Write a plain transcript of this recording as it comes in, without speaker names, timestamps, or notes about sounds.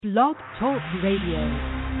Blog Talk Radio.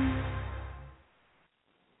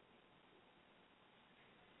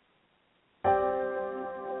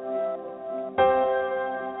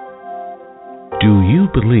 Do you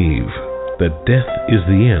believe that death is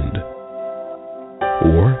the end?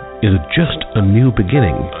 Or is it just a new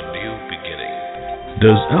beginning?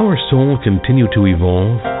 Does our soul continue to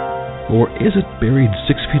evolve? Or is it buried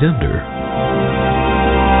 6 feet under?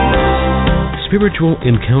 Spiritual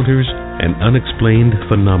encounters and unexplained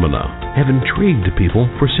phenomena have intrigued people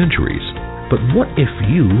for centuries. But what if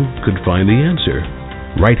you could find the answer?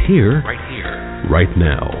 Right here, right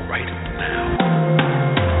now.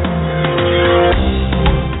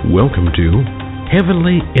 Welcome to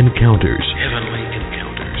Heavenly Encounters,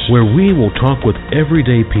 where we will talk with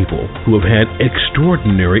everyday people who have had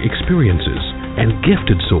extraordinary experiences and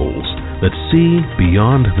gifted souls that see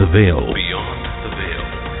beyond the veil.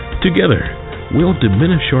 Together, we'll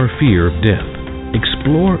diminish our fear of death,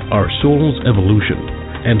 explore our soul's evolution,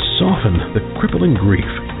 and soften the crippling grief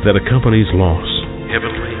that accompanies loss.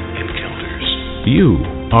 Heavenly Encounters. You,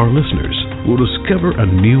 our listeners, will discover a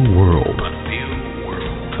new world.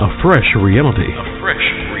 A fresh reality.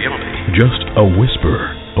 Just a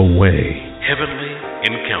whisper away. Heavenly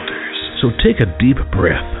Encounters. So take a deep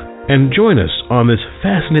breath and join us on this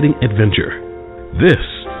fascinating adventure. This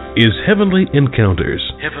is Heavenly Encounters.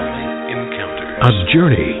 A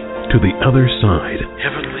journey to the other side.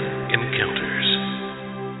 Heavenly Encounters.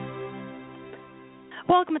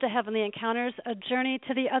 Welcome to Heavenly Encounters, a journey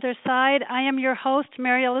to the other side. I am your host,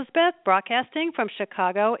 Mary Elizabeth, broadcasting from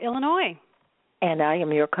Chicago, Illinois. And I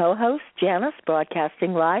am your co-host, Janice,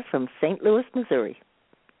 broadcasting live from St. Louis, Missouri.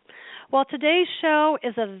 Well, today's show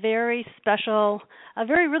is a very special, a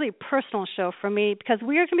very really personal show for me because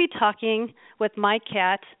we are going to be talking with my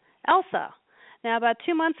cat, Elsa. Now, about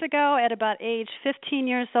 2 months ago, at about age 15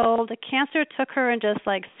 years old, cancer took her in just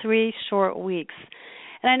like 3 short weeks.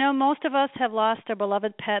 And I know most of us have lost our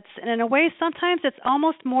beloved pets, and in a way, sometimes it's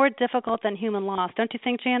almost more difficult than human loss. Don't you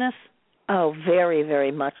think, Janice? Oh, very,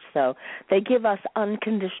 very much so. They give us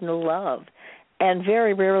unconditional love, and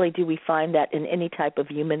very rarely do we find that in any type of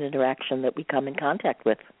human interaction that we come in contact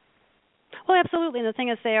with. Well, absolutely. And the thing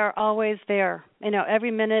is, they are always there. You know,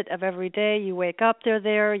 every minute of every day, you wake up, they're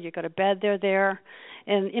there. You go to bed, they're there.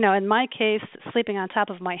 And, you know, in my case, sleeping on top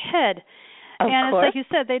of my head. Of and course. It's like you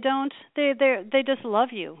said, they just love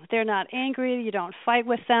you. They're not angry. You don't fight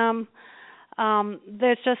with them.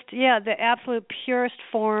 There's just, the absolute purest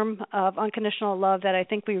form of unconditional love that I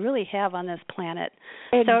think we really have on this planet.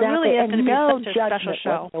 Exactly. So it really is going to no be such a special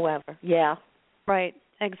show. Whatsoever. Yeah. Right,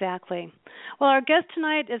 exactly. Well, our guest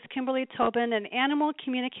tonight is Kimberly Tobin, an animal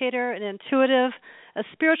communicator, an intuitive, a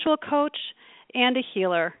spiritual coach, and a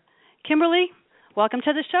healer. Kimberly, welcome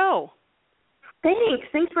to the show.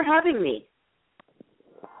 Thanks for having me.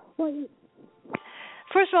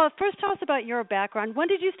 First tell us about your background. When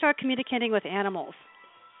did you start communicating with animals?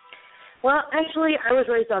 Well, actually, I was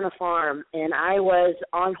raised on a farm, and I was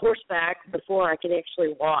on horseback before I could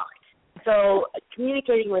actually walk. So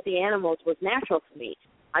communicating with the animals was natural to me.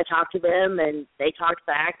 I talked to them, and they talked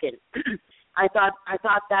back, and I thought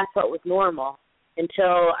that's what was normal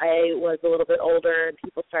until I was a little bit older and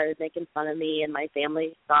people started making fun of me, and my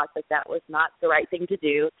family thought that was not the right thing to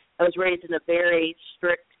do. I was raised in a very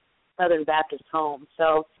strict Southern Baptist home,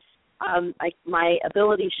 so my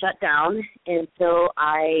ability shut down until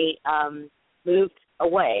I moved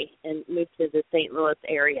away and moved to the St. Louis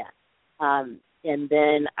area. And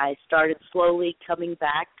then I started slowly coming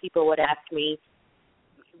back. People would ask me,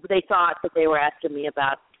 they thought that they were asking me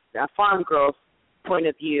about a farm girl's point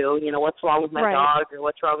of view, you know, what's wrong with my dog or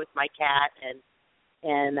what's wrong with my cat.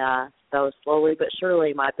 And so slowly but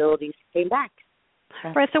surely my abilities came back.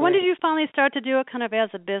 Right, so when did you finally start to do it kind of as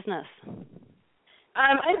a business?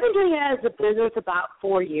 I've been doing it as a business about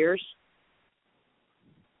 4 years.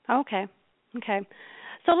 Okay.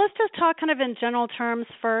 So let's just talk kind of in general terms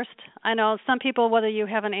first. I know some people, whether you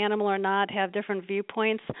have an animal or not, have different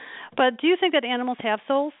viewpoints. But do you think that animals have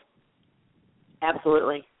souls?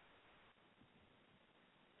 Absolutely.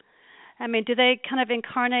 I mean, do they kind of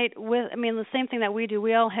incarnate the same thing that we do?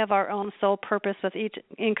 We all have our own soul purpose with each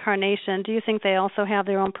incarnation. Do you think they also have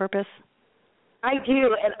their own purpose? I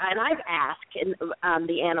do, and I've asked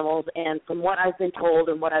the animals, and from what I've been told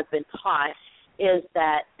and what I've been taught, is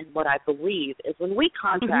that, and what I believe, is when we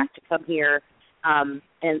contract to come here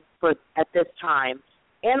at this time,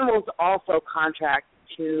 animals also contract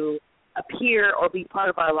to appear or be part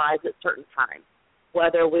of our lives at certain times,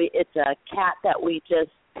 whether it's a cat that we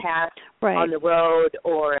just pass on the road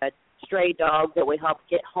or a stray dog that we help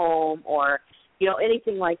get home or,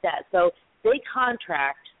 anything like that. So they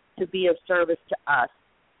contract to be of service to us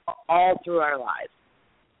all through our lives.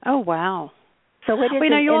 Oh, wow. So it is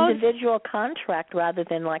an individual contract rather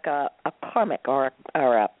than like a karmic or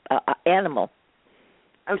a animal.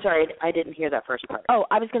 I'm sorry, I didn't hear that first part. Oh,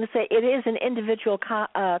 I was going to say it is an individual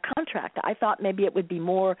contract. I thought maybe it would be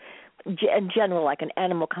more in general, like an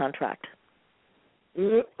animal contract.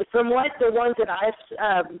 From what the ones that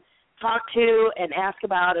I've talked to and asked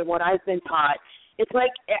about and what I've been taught, it's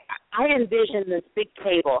like I envision this big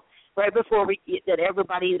table right before that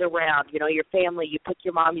everybody's around. You know, your family, you pick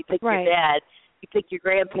your mom, you pick your dad, you pick your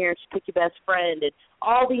grandparents, you pick your best friend, and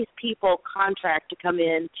all these people contract to come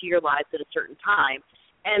into your lives at a certain time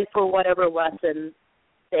and for whatever lesson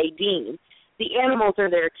they deem. The animals are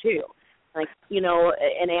there too. Like, you know,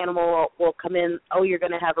 an animal will come in, oh, you're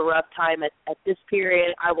going to have a rough time at this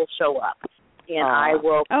period, I will show up. And I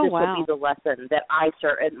will, will be the lesson that I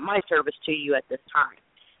serve, and my service to you at this time.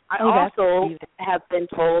 I also have been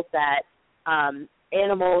told that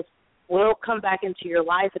animals will come back into your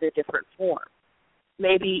life in a different form.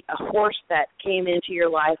 Maybe a horse that came into your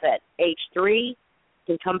life at age 3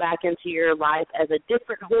 can come back into your life as a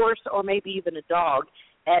different horse, or maybe even a dog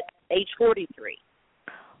at age 43.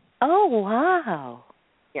 Oh, wow.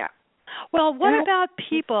 Yeah. Well, what about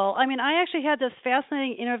people? I mean, I actually had this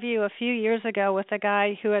fascinating interview a few years ago with a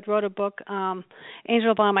guy who had wrote a book,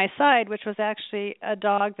 Angel by My Side, which was actually a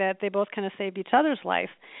dog that they both kind of saved each other's life.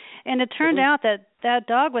 And it turned out that that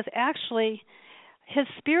dog was actually his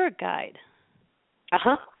spirit guide.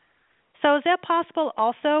 Uh-huh. So is that possible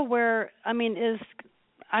also where,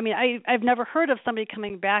 I've never heard of somebody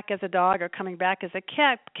coming back as a dog or coming back as a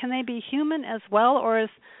cat. Can they be human as well, or is,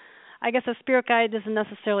 I guess, a spirit guide isn't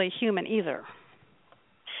necessarily human either?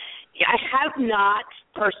 Yeah, I have not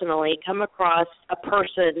personally come across a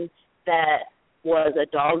person that was a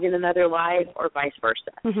dog in another life or vice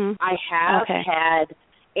versa. Mm-hmm. I have had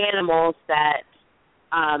animals that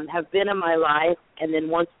have been in my life, and then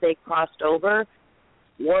once they crossed over,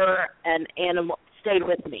 were an animal, stayed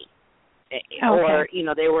with me. Or, you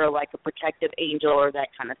know, they were like a protective angel or that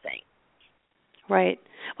kind of thing. Right.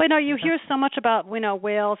 Well, you hear so much about,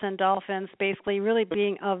 whales and dolphins basically really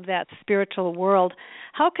being of that spiritual world.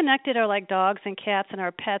 How connected are like dogs and cats and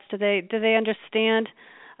our pets? Do they understand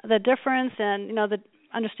the difference and,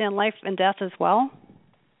 understand life and death as well?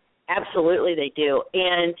 Absolutely they do.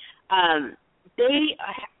 And they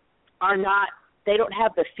don't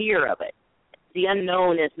have the fear of it. The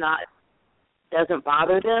unknown doesn't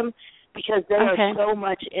bother them because they are so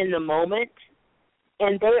much in the moment,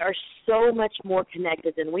 and they are so much more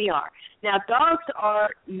connected than we are. Now, dogs are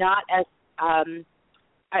not as,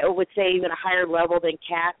 I would say, even a higher level than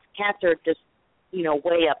cats. Cats are just,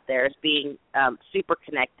 way up there as being super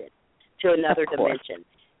connected to another dimension.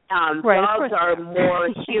 Dogs are more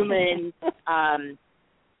human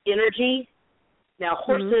energy. Now,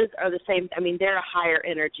 horses are the same. I mean, they're a higher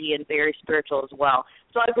energy and very spiritual as well.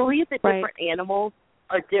 So I believe that different animals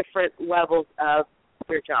are different levels of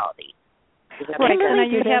spirituality. Right,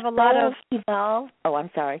 and you have a lot of evolve. Oh,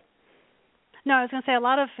 I'm sorry. No, I was going to say a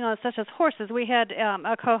lot of, such as horses. We had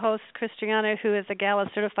a co-host, Christiana, who is a Gala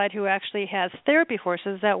certified, who actually has therapy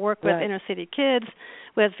horses that work with inner city kids,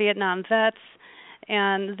 with Vietnam vets,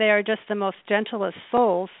 and they are just the most gentlest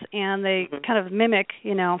souls, and they kind of mimic,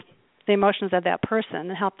 the emotions of that person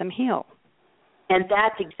and help them heal. And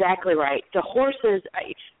that's exactly right. The horses,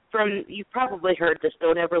 you've probably heard this,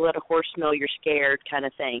 don't ever let a horse know you're scared kind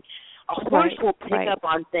of thing. A horse will pick up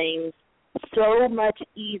on things so much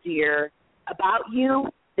easier about you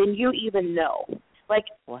than you even know. Like,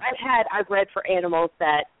 I've read for animals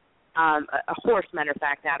that, a horse, matter of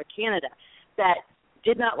fact, out of Canada, that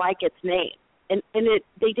did not like its name. And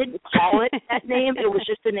they didn't call it that name. It was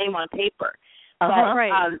just a name on paper.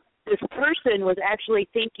 But this person was actually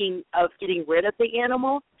thinking of getting rid of the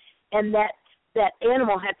animal, and that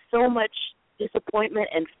animal had so much disappointment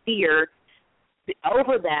and fear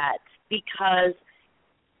over that because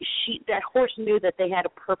that horse knew that they had a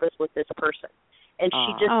purpose with this person, and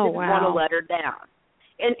she just didn't want to let her down.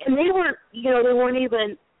 And they weren't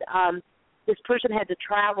even this person had to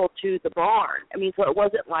travel to the barn. I mean, so it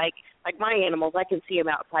wasn't like my animals, I can see them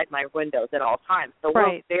outside my windows at all times. So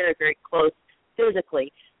we're very, very close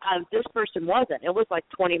physically. This person wasn't. It was like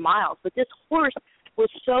 20 miles. But this horse was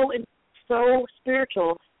so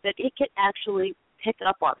spiritual that it could actually pick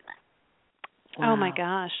up on that. Wow. Oh, my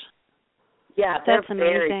gosh. Yeah, that's they're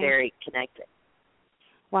amazing. Very, very connected.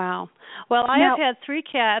 Wow. Well, I have had 3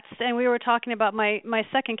 cats, and we were talking about my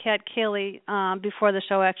second cat, Kaylee, before the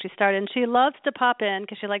show actually started. And she loves to pop in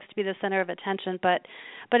because she likes to be the center of attention. But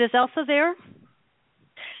is Elsa there?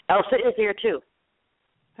 Elsa is here, too.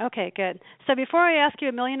 Okay, good. So before I ask you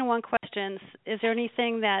 1,000,001 questions, questions, is there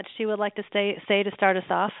anything that she would like to say to start us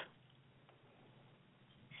off?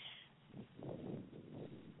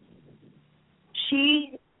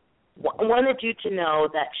 She wanted you to know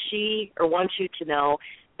that wants you to know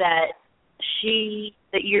that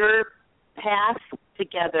your path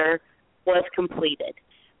together was completed.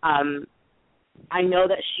 I know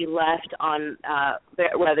that she left on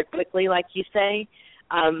rather quickly, like you say,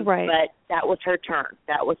 right. But that was her turn.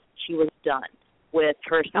 She was done with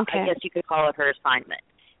her. Okay. I guess you could call it her assignment,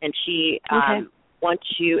 and she okay. wants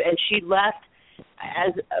you. And she left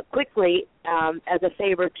as quickly as a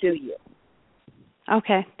favor to you.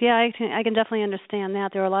 Okay. Yeah, I can definitely understand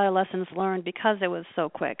that. There were a lot of lessons learned because it was so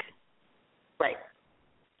quick. Right.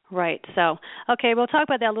 Right. So, okay, we'll talk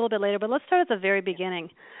about that a little bit later, but let's start at the very beginning.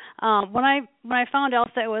 When I found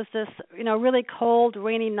Elsa, it was this, really cold,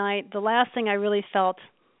 rainy night. The last thing I really felt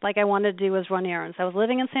like I wanted to do was run errands. I was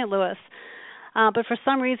living in St. Louis, but for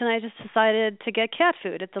some reason I just decided to get cat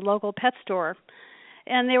food at the local pet store,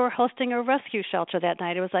 and they were hosting a rescue shelter that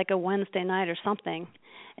night. It was like a Wednesday night or something.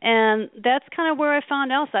 And that's kind of where I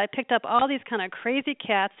found Elsa. I picked up all these kind of crazy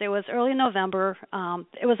cats. It was early November.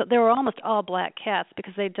 They were almost all black cats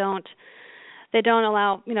because they don't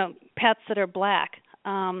allow pets that are black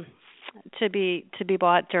to be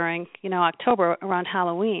bought during October around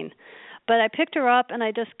Halloween. But I picked her up and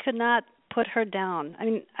I just could not put her down. I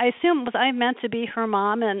mean, I assume was I meant to be her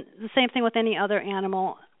mom, and the same thing with any other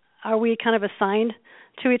animal. Are we kind of assigned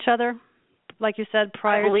to each other? Like you said,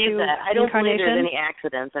 prior to incarnation? I believe that. I don't believe there's any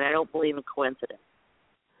accidents, and I don't believe in coincidence.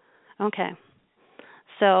 Okay.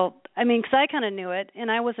 So, because I kind of knew it,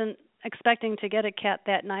 and I wasn't expecting to get a cat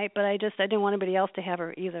that night, but I didn't want anybody else to have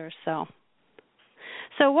her either. So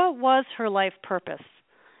what was her life purpose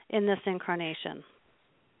in this incarnation?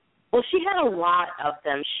 Well, she had a lot of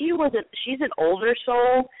them. She's an older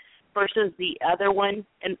soul versus the other one.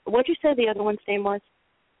 And what did you say the other one's name was?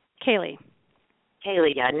 Kaylee,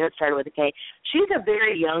 yeah, I knew it started with a K. She's a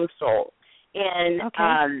very young soul. And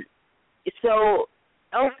okay. So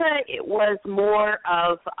Elsa, it was more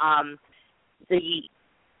of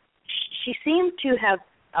she seemed to have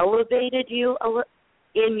elevated you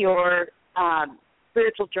in your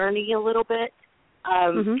spiritual journey a little bit,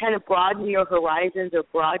 kind of broaden your horizons or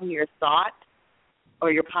broaden your thought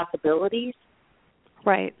or your possibilities.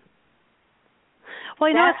 Right.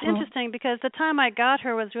 Well, it's interesting because the time I got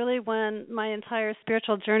her was really when my entire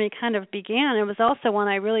spiritual journey kind of began. It was also when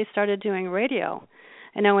I really started doing radio.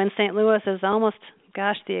 I know in St. Louis it was almost,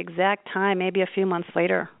 the exact time, maybe a few months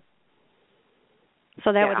later.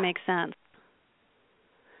 So that would make sense.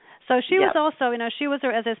 So she was also, she was,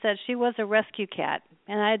 as I said, she was a rescue cat.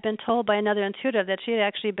 And I had been told by another intuitive that she had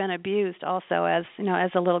actually been abused also as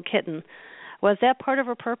a little kitten. Was that part of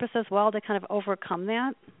her purpose as well, to kind of overcome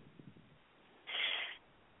that?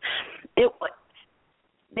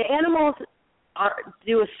 The animals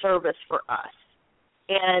do a service for us,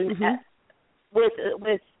 and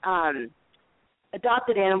with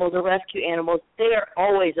adopted animals or rescue animals, they are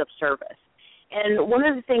always of service. And one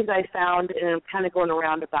of the things I found, and I'm kind of going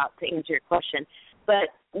around about to answer your question, but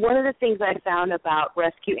one of the things I found about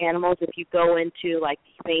rescue animals, if you go into like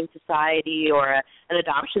the Humane Society or an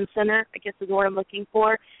adoption center, I guess is what I'm looking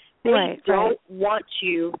for, they don't want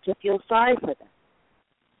you to feel sorry for them.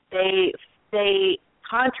 They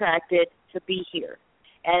contracted to be here,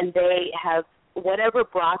 and they have whatever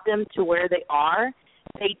brought them to where they are.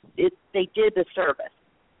 They did the service,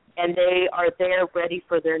 and they are there ready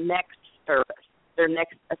for their next service, their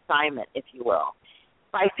next assignment, if you will.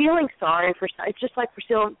 By feeling sorry for, it's just like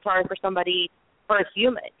feeling sorry for somebody, for a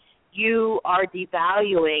human. You are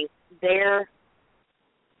devaluing their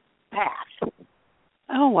path.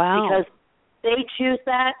 Oh, wow. Because they choose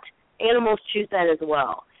that, animals choose that as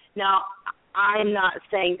well. Now, I'm not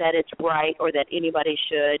saying that it's right or that anybody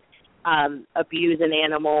should abuse an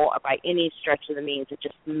animal by any stretch of the means. It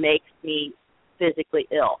just makes me physically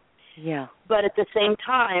ill. Yeah. But at the same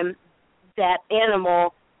time, that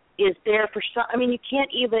animal is there for some. You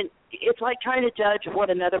can't even. It's like trying to judge what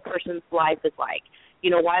another person's life is like.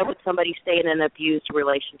 Why would somebody stay in an abused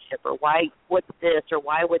relationship, or why would this, or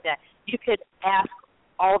why would that? You could ask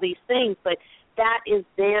all these things, but that is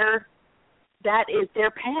their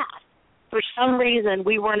path. For some reason,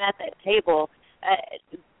 we weren't at that table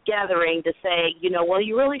gathering to say, well,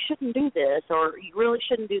 you really shouldn't do this, or you really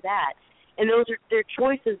shouldn't do that. And they're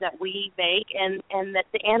choices that we make and that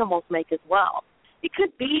the animals make as well. It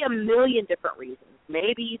could be a million different reasons.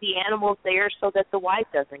 Maybe the animal's there so that the wife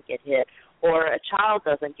doesn't get hit, or a child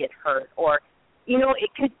doesn't get hurt, or, it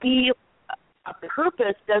could be a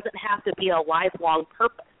purpose doesn't have to be a lifelong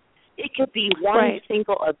purpose. It could be one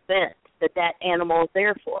single event that animal is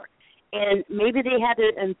there for. and maybe they had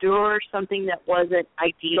to endure something that wasn't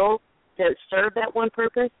ideal to serve that one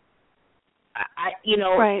purpose.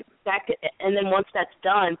 Right. And then once that's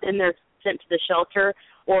done, then they're sent to the shelter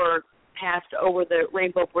or passed over the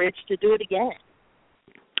Rainbow Bridge to do it again.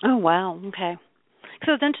 Oh, wow. Okay.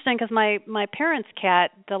 So it's interesting because my parents'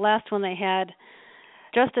 cat, the last one they had,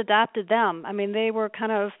 just adopted them. I mean, they were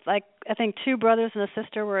kind of like, I think 2 brothers and a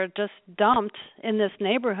sister were just dumped in this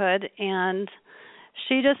neighborhood, and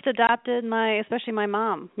she just adopted especially my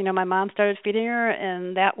mom. You know, my mom started feeding her,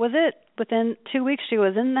 and that was it. Within 2 weeks, she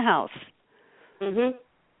was in the house. Mhm.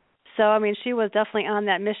 So, I mean, she was definitely on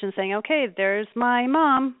that mission saying, okay, there's my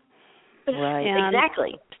mom. Right. And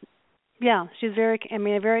exactly. Yeah, she's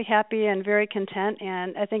very happy and very content,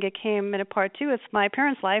 and I think it came in a part too. It's my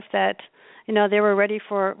parents' life that, they were ready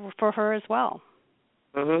for her as well.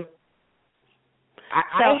 Mhm.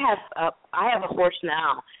 I have a horse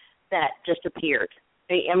now that just appeared.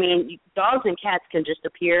 I mean, dogs and cats can just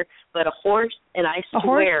appear, but a horse, and I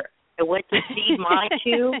swear, I went to feed my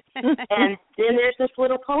 2, and then there's this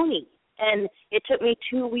little pony, and it took me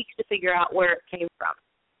 2 weeks to figure out where it came from.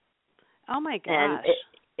 Oh my gosh!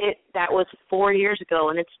 And that was 4 years ago,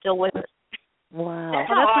 and it's still with us. Wow. That's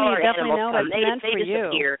when how you definitely know it's meant for you.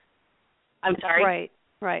 Disappear. I'm sorry?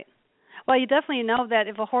 Right. Well, you definitely know that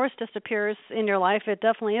if a horse disappears in your life, it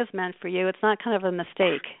definitely is meant for you. It's not kind of a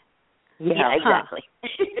mistake. Yeah, exactly.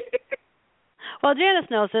 Well, Janice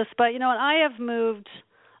knows this, but I have moved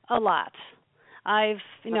a lot. I've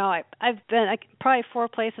been probably 4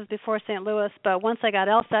 places before St. Louis, but once I got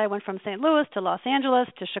Elsa, I went from St. Louis to Los Angeles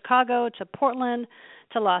to Chicago to Portland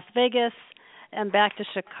to Las Vegas and back to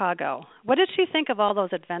Chicago. What did she think of all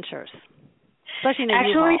those adventures? Especially in the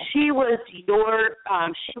Actually,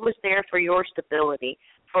 U-Haul. she was there for your stability,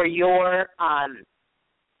 for your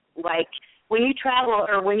when you travel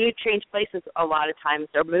or when you change places a lot of times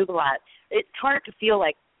or move a lot, it's hard to feel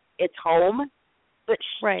like it's home, but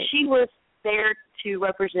she was there to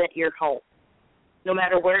represent your home. No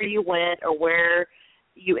matter where you went or where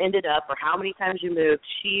you ended up or how many times you moved,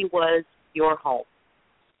 she was your home.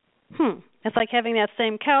 It's like having that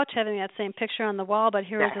same couch, having that same picture on the wall, but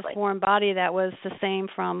here was this warm body that was the same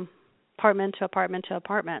from apartment to apartment to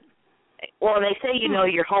apartment. Well, they say,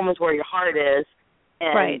 your home is where your heart is.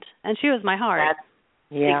 And right. And she was my heart.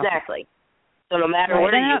 Exactly. So no matter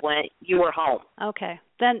where you went, you were home. Okay.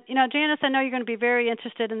 Then, Janice, I know you're going to be very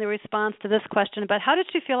interested in the response to this question, but how did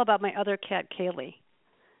she feel about my other cat, Kaylee?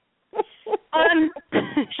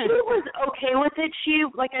 She was okay with it. She,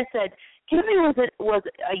 like I said, Kaylee was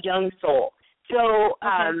a young soul. So,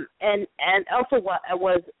 and Elsa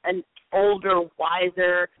was an older,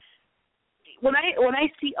 wiser. When I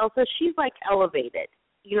see Elsa, she's like elevated.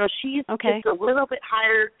 She's just a little bit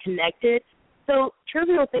higher connected. So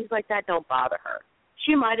trivial things like that don't bother her.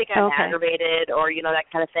 She might have gotten aggravated or, that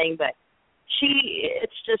kind of thing, but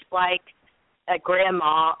it's just like a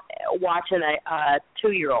grandma watching a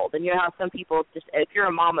 2-year-old. And you know how some people if you're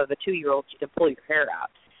a mom of a 2-year-old, you can pull your hair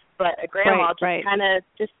out. But a grandma just kind of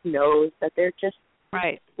just knows that they're just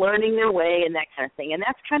learning their way and that kind of thing. And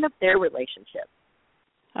that's kind of their relationship.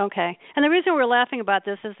 Okay. And the reason we're laughing about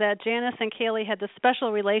this is that Janice and Kaylee had this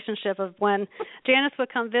special relationship of when Janice would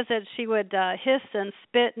come visit, she would hiss and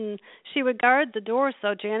spit, and she would guard the door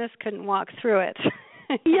so Janice couldn't walk through it.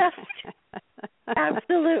 Yes.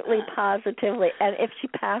 Absolutely, positively. And if she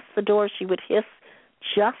passed the door, she would hiss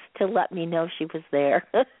just to let me know she was there.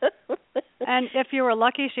 And if you were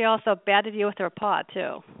lucky, she also batted you with her paw,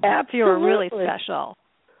 too. Absolutely. If you were really special.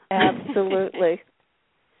 Absolutely.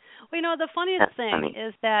 Well, the funniest thing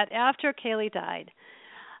is that after Kaylee died,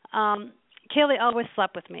 Kaylee always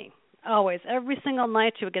slept with me. Always. Every single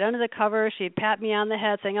night she would get under the covers. She'd pat me on the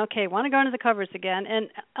head saying, okay, want to go under the covers again? And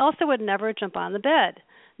Elsa would never jump on the bed.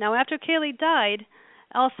 Now, after Kaylee died,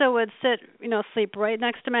 Elsa would sleep right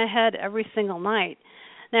next to my head every single night.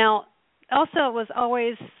 Now, Elsa was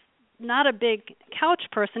always not a big couch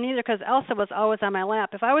person either because Elsa was always on my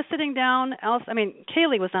lap. If I was sitting down,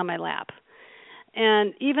 Kaylee was on my lap.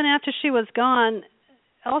 And even after she was gone,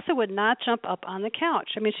 Elsa would not jump up on the couch.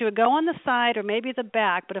 She would go on the side or maybe the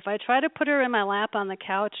back, but if I tried to put her in my lap on the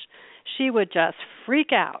couch, she would just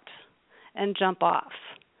freak out and jump off.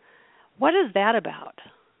 What is that about?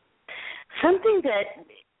 Something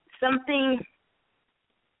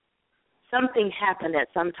happened at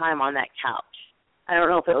some time on that couch. I don't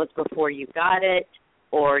know if it was before you got it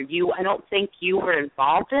or I don't think you were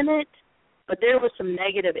involved in it. But there was some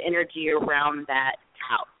negative energy around that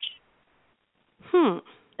couch.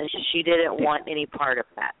 And she didn't want any part of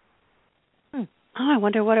that. Oh, I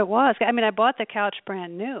wonder what it was. I bought the couch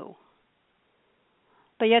brand new.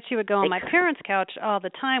 But yet she would go on my parents' couch all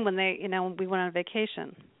the time when they, when we went on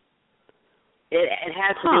vacation. It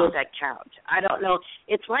has to do with that couch. I don't know.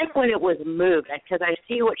 It's like when it was moved, because I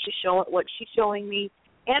see what she's showing me.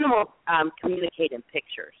 Animals communicate in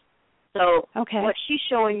pictures. So what she's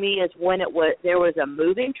showing me is when there was a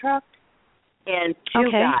moving truck and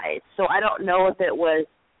two guys. So I don't know if it was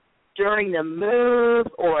during the move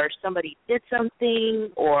or somebody did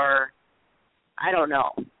something, or I don't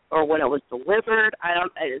know, or when it was delivered.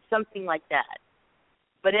 It's something like that.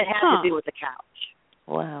 But it has to do with the couch.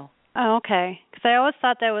 Wow. Oh, okay. Because I always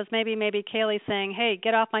thought that was maybe Kaylee saying, "Hey,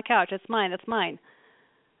 get off my couch. It's mine. It's mine."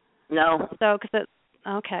 No. So,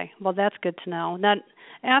 okay. Well, that's good to know. Now,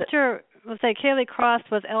 after, let's say, Kaylee crossed,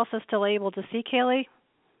 was Elsa still able to see Kaylee?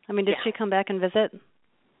 I mean, did she come back and visit?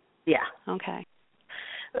 Yeah. Okay.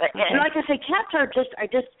 And like I say, cats are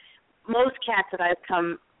just most cats that I've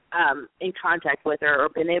come in contact with or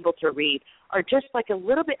been able to read are just like a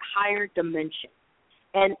little bit higher dimension,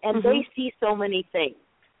 and they see so many things.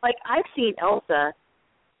 Like I've seen Elsa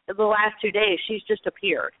the last 2 days. She's just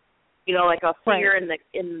appeared. Like I'll see her in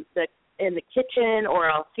the kitchen, or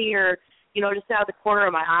I'll see her, just out of the corner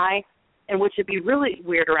of my eye, and which would be really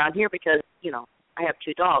weird around here because I have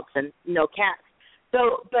 2 dogs and no cats.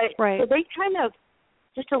 So they kind of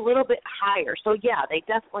just a little bit higher. So yeah, they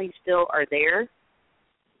definitely still are there.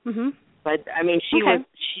 Mhm. But I mean, she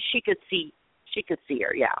could see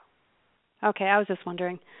her. Yeah. Okay, I was just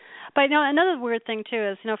wondering. But another weird thing too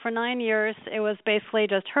is, for 9 years it was basically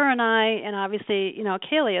just her and I, and obviously,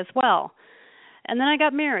 Kaylee as well. And then I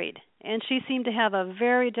got married, and she seemed to have a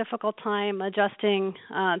very difficult time adjusting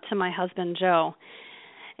to my husband Joe.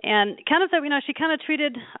 And kind of, she kind of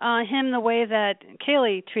treated him the way that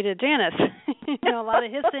Kaylee treated Janice. A lot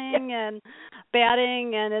of hissing and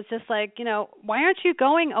batting, and it's just like, why aren't you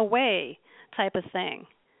going away type of thing.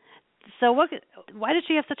 So why did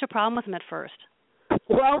she have such a problem with him at first?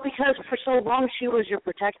 Well, because for so long she was your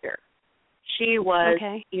protector. She was,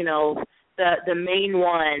 the main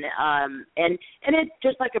one. And it's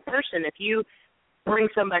just like a person. If you bring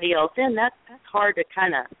somebody else in, that's hard to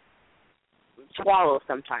kind of swallow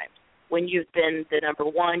sometimes. When you've been the number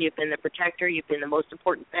one, you've been the protector, you've been the most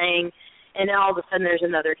important thing, and then all of a sudden there's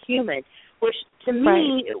another human. Which to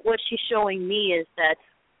me, what she's showing me is that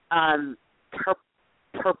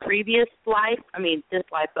her previous life, this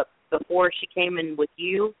life, but before she came in with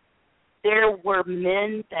you, there were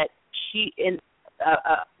men that she,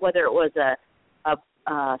 whether it was a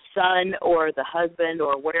son or the husband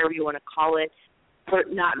or whatever you want to call it, were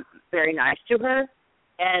not very nice to her.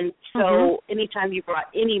 And so anytime you brought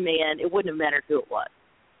any man, it wouldn't have mattered who it was.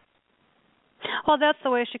 Well, that's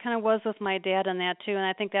the way she kind of was with my dad and that, too. And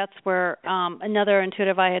I think that's where another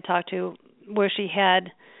intuitive I had talked to, where she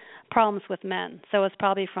had problems with men. So it's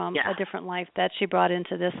probably from a different life that she brought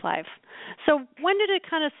into this life. So when did it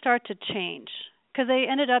kind of start to change? Because they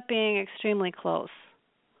ended up being extremely close.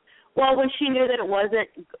 Well, when she knew that it wasn't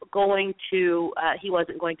going to, he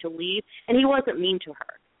wasn't going to leave, and he wasn't mean to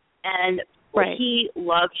her. And he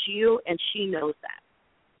loves you, and she knows that.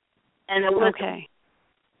 And it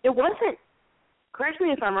wasn't, correct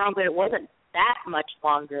me if I'm wrong, but it wasn't that much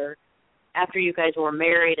longer after you guys were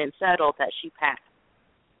married and settled that she passed.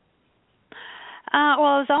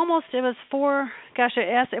 Well, it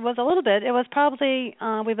was a little bit. It was probably,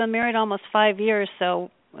 we've been married almost 5 years,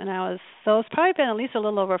 so it's probably been at least a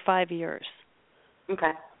little over 5 years.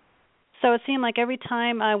 Okay. So it seemed like every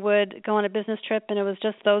time I would go on a business trip and it was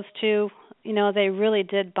just those two, they really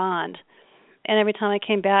did bond. And every time I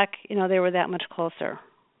came back, they were that much closer.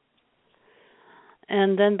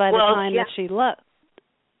 And then by the time that she left,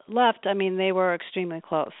 they were extremely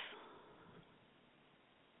close.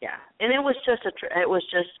 Yeah, and it was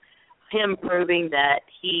just him proving that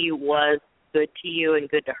he was good to you and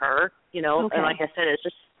good to her, And like I said, it's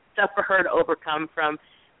just stuff for her to overcome from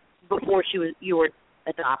before you were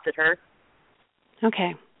adopted her.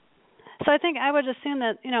 Okay. So I think I would assume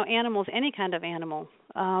that animals, any kind of animal,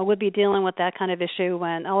 would be dealing with that kind of issue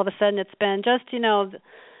when all of a sudden it's been just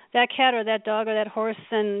that cat or that dog or that horse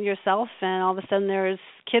and yourself, and all of a sudden there's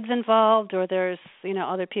kids involved or there's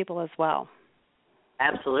other people as well.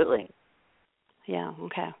 Absolutely. Yeah,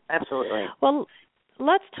 okay. Absolutely. Well,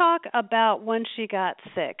 let's talk about when she got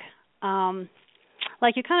sick.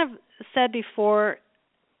 Like you kind of said before,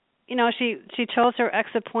 she chose her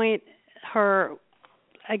exit point,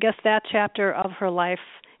 I guess that chapter of her life,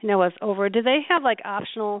 was over. Do they have like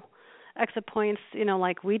optional exit points,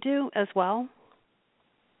 like we do as well?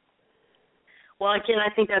 Well, again, I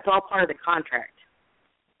think that's all part of the contract.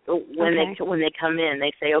 When they come in,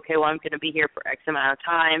 they say, okay, well, I'm going to be here for X amount of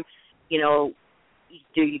time.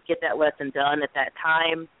 do you get that lesson done at that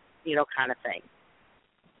time, kind of thing.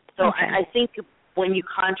 So okay. I think when you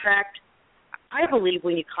contract, I believe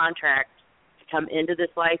when you contract to come into this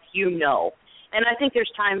life, and I think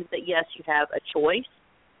there's times that, yes, you have a choice.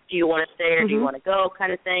 Do you want to stay or do you want to go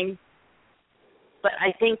kind of thing? But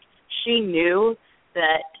I think she knew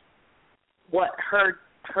that what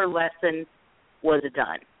her lesson was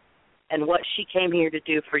done, and what she came here to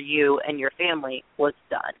do for you and your family was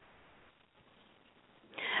done.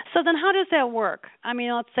 So then how does that work? I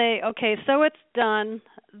mean, let's say, okay, so it's done.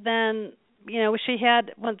 Then, she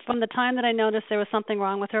had, from the time that I noticed there was something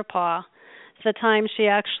wrong with her paw, to the time she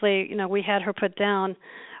actually, we had her put down,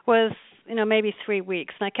 was, maybe 3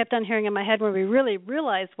 weeks. And I kept on hearing in my head when we really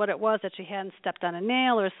realized what it was, that she hadn't stepped on a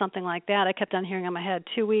nail or something like that. I kept on hearing in my head,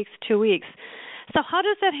 2 weeks. So how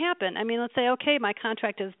does that happen? I mean, let's say, okay, my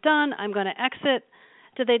contract is done. I'm going to exit.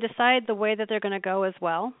 Do they decide the way that they're going to go as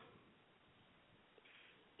well?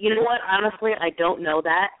 You know what? Honestly, I don't know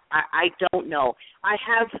that. I don't know. I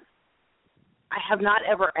have not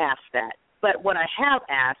ever asked that. But what I have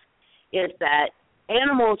asked is that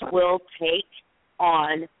animals will take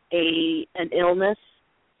on an illness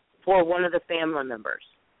for one of the family members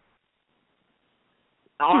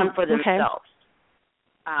for themselves.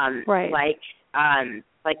 Okay. Right.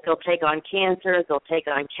 Like they'll take on cancer, they'll take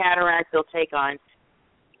on cataract, they'll take on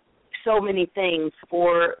so many things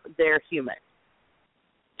for their human.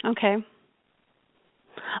 Okay.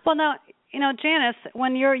 Well, now, Janice,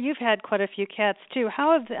 when you've had quite a few cats too.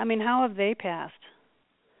 How have they passed?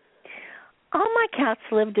 All my cats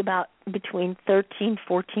lived about between 13,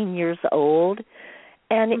 14 years old,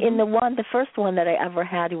 and in the first one that I ever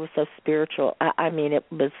had, he was so spiritual. I mean, it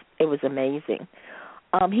was amazing.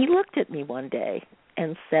 He looked at me one day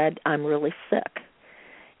and said, "I'm really sick."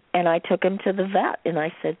 And I took him to the vet, and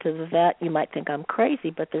I said to the vet, "You might think I'm crazy,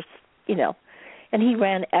 but there's, And he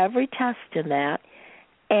ran every test in that,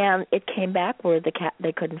 and it came back where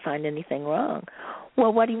they couldn't find anything wrong.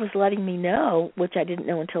 Well, what he was letting me know, which I didn't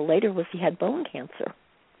know until later, was he had bone cancer.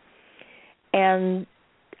 And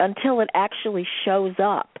until it actually shows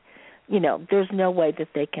up, there's no way that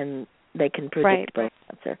they can predict bone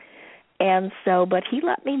cancer. And so, but he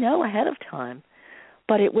let me know ahead of time.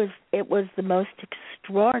 But it was the most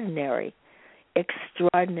extraordinary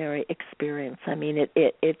experience. I mean,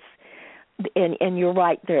 it's. And you're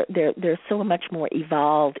right, they're so much more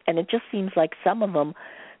evolved, and it just seems like some of them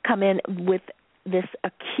come in with this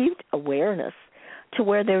acute awareness to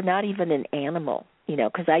where they're not even an animal,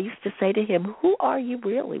 because I used to say to him, "Who are you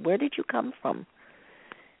really? Where did you come from?"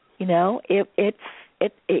 He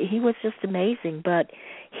was just amazing, but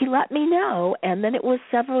he let me know, and then it was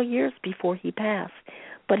several years before he passed,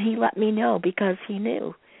 but he let me know because he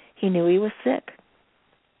knew he was sick.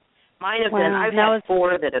 Mine have been. I've had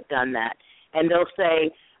 4 that have done that, and they'll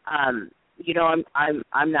say, I'm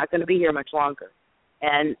not going to be here much longer,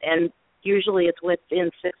 and usually it's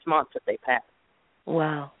within 6 months that they pass.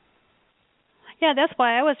 Wow. Yeah, that's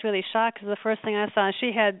why I was really shocked, because the first thing I saw,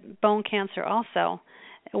 she had bone cancer also,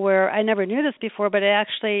 where I never knew this before, but it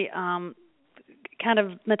actually kind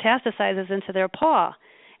of metastasizes into their paw.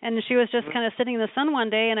 And she was just kind of sitting in the sun one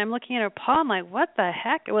day, and I'm looking at her paw. I'm like, what the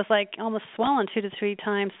heck? It was like almost swollen 2 to 3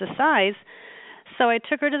 times the size. So I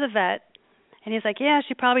took her to the vet, and he's like, yeah,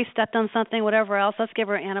 she probably stepped on something, whatever else. Let's give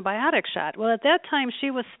her an antibiotic shot. Well, at that time, she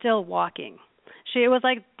was still walking. It was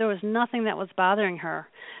like there was nothing that was bothering her.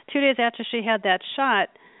 2 days after she had that shot,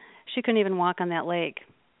 she couldn't even walk on that leg.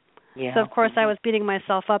 Yeah. So, of course, I was beating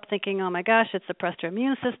myself up thinking, oh, my gosh, it suppressed her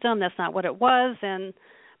immune system. That's not what it was.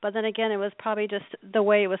 But then again, it was probably just the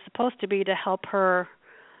way it was supposed to be to help her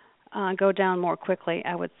go down more quickly,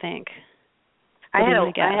 I would think. I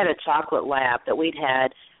had a chocolate lab that we'd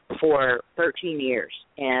had for 13 years,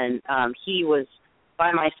 and he was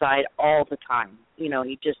by my side all the time. He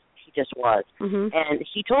just was. Mm-hmm. And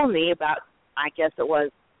he told me about, I guess it was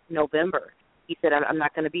November. He said, I'm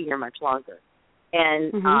not going to be here much longer.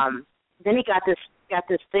 And then he got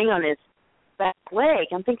this thing on his back leg.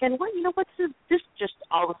 I'm thinking, what's this just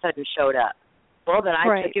all of a sudden showed up. Well, then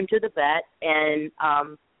I took him to the vet, and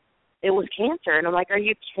it was cancer. And I'm like, are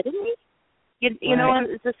you kidding me? You know,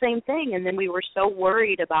 and it's the same thing. And then we were so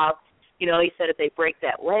worried about, he said if they break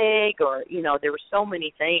that leg, or, there were so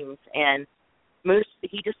many things. And Moose,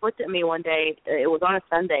 he just looked at me one day, it was on a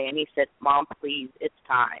Sunday, and he said, Mom, please, it's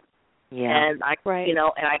time. Yeah. And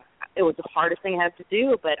it was the hardest thing I had to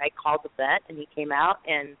do, but I called the vet, and he came out,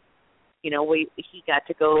 and he got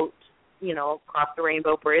to go, across the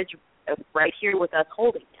Rainbow Bridge right here with us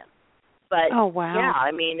holding him. But oh wow, yeah,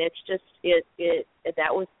 I mean, it's just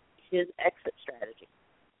that was his exit strategy.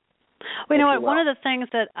 Well, you know what? One of the things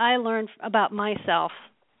that I learned about myself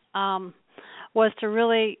was to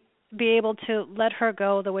really be able to let her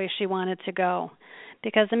go the way she wanted to go.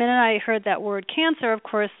 Because the minute I heard that word cancer, of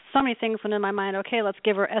course, so many things went in my mind. Okay, let's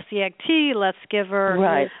give her SEACT, let's give her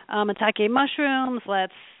maitake mushrooms,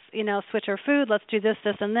 let's, switch her food, let's do this,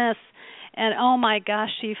 this, and this. And, oh, my gosh,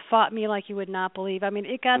 she fought me like you would not believe. I mean,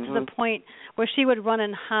 it got to the point where she would run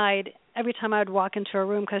and hide every time I would walk into her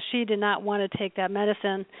room because she did not want to take that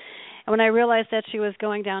medicine. And when I realized that she was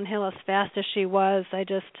going downhill as fast as she was, I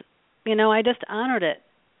just honored it,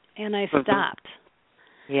 and I stopped.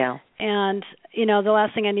 Yeah. And, the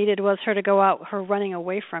last thing I needed was her to go out, her running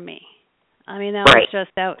away from me. I mean, that was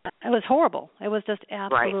just, it was horrible. It was just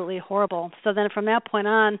absolutely horrible. So then from that point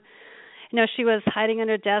on, she was hiding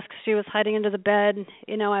under desks. She was hiding under the bed.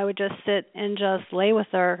 I would just sit and just lay with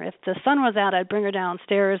her. If the sun was out, I'd bring her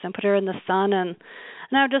downstairs and put her in the sun, and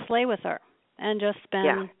I would just lay with her and just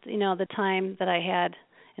spend, the time that I had,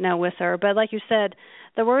 with her. But like you said,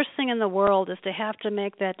 the worst thing in the world is to have to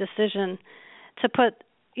make that decision to put,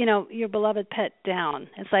 your beloved pet down.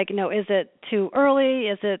 It's like, is it too early?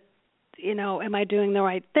 Is it, am I doing the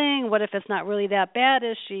right thing? What if it's not really that bad?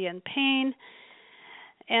 Is she in pain?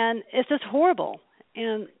 And it's just horrible.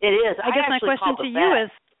 And it is. I guess my question to you is,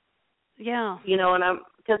 and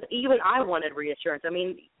because even I wanted reassurance. I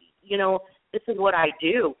mean, this is what I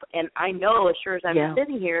do, and I know as sure as I'm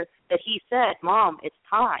sitting here that he said, "Mom, it's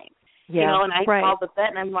time." Yeah. And I called the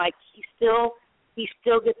vet, and I'm like, he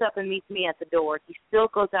still gets up and meets me at the door. He still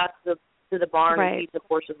goes out to the barn and feeds the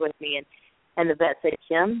horses with me, and the vet said,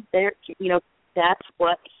 "Kim, that's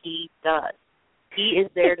what he does. He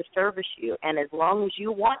is there to service you, and as long as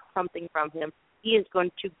you want something from him, he is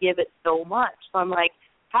going to give it so much." So I'm like,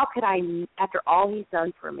 how could I, after all he's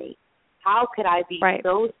done for me, how could I be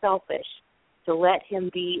so selfish to let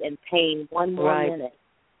him be in pain one more minute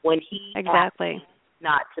when he asked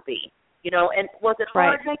not to be? And was it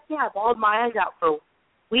hard? Heck yeah, I bawled my eyes out for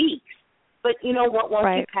weeks. But you know what?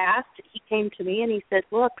 Once he passed, he came to me and he said,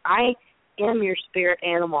 "Look, I am your spirit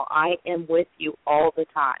animal. I am with you all the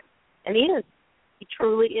time." And he is. He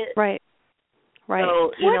truly is. Right.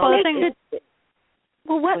 So,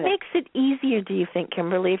 what makes it easier, do you think,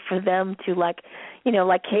 Kimberly, for them to, like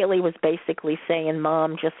Kaylee was basically saying,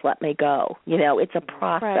 "Mom, just let me go." It's a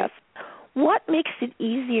process. Right. What makes it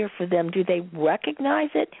easier for them? Do they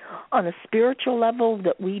recognize it on a spiritual level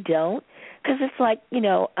that we don't? Because it's like,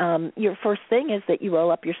 your first thing is that you roll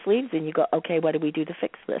up your sleeves and you go, okay, what do we do to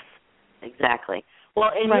fix this? Exactly.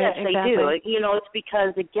 Well, and yes, they do. It's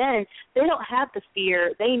because, again, they don't have the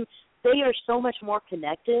fear. They are so much more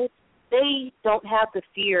connected. They don't have the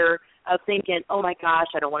fear of thinking, oh, my gosh,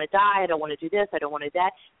 I don't want to die. I don't want to do this. I don't want to do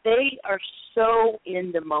that. They are so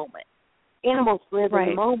in the moment. Animals live in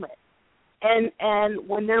the moment. And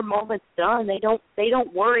when their moment's done, they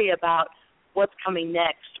don't worry about what's coming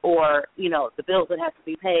next or, the bills that have to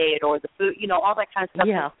be paid or the food, all that kind of stuff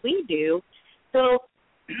that we do. So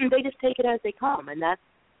they just take it as they come, and that's,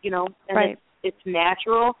 it's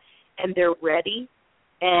natural, and they're ready,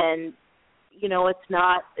 and, it's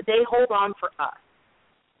not, they hold on for us.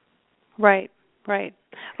 Right.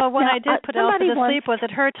 Well, when I did put Elsa to sleep, was it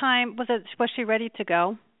her time, was she ready to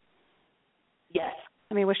go? Yes.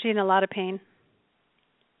 I mean, was she in a lot of pain?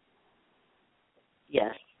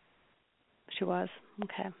 Yes. She was.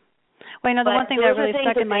 Okay. Well, the one thing that really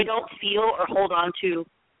stuck in my... they don't feel or hold on to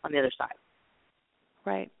on the other side.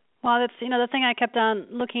 Right. Well, that's, the thing I kept on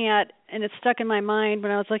looking at, and it stuck in my mind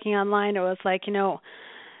when I was looking online. It was like,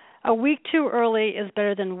 a week too early is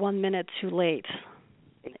better than 1 minute too late.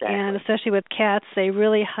 Exactly. And especially with cats, they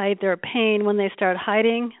really hide their pain. When they start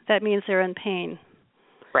hiding, that means they're in pain.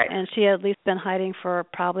 Right. And she had at least been hiding for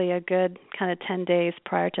probably a good kind of 10 days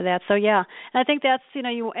prior to that. So, yeah. And I think that's,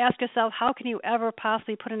 you ask yourself, how can you ever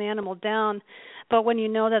possibly put an animal down? But when you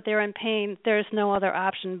know that they're in pain, there's no other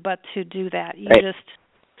option but to do that.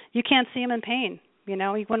 You can't see them in pain. You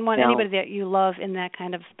wouldn't want anybody that you love in that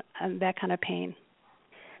kind of pain.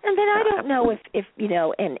 And then I don't know if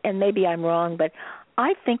and maybe I'm wrong, but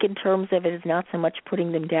I think in terms of it is not so much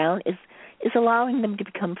putting them down, is allowing them to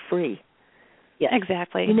become free. Yes.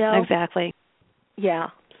 Exactly. Exactly. Yeah.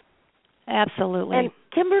 Absolutely. And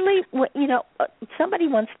Kimberly, somebody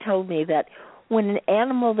once told me that when an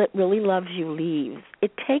animal that really loves you leaves,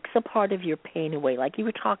 it takes a part of your pain away. Like you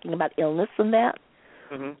were talking about illness and that.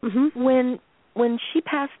 Mm-hmm. Mm-hmm. When she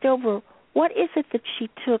passed over, what is it that she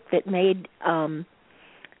took that made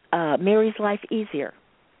Mary's life easier?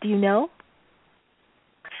 Do you know?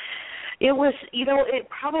 It was, it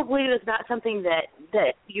probably was not something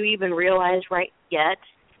that you even realized right yet,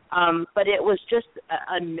 but it was just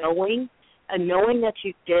a knowing a knowing that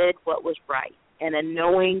you did what was right, and a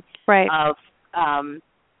knowing of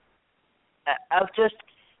just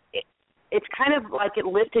it's kind of like it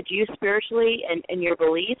lifted you spiritually and your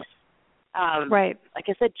beliefs. Like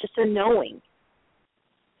I said, just a knowing.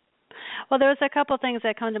 Well, there's a couple of things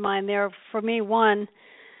that come to mind there. For me, one,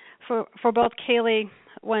 for both Kaylee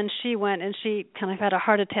when she went, and she kind of had a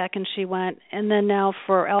heart attack and she went, and then now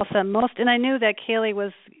for Elsa, and I knew that Kaylee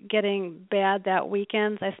was getting bad that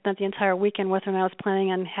weekend. I spent the entire weekend with her, and I was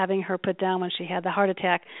planning on having her put down when she had the heart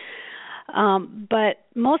attack. But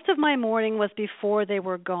most of my mourning was before they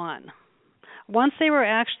were gone. Once they were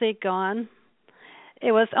actually gone,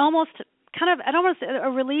 it was almost kind of, I don't want to say, a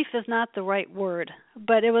relief is not the right word,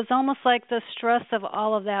 but it was almost like the stress of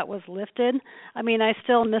all of that was lifted. I mean, I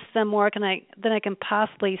still miss them more than I can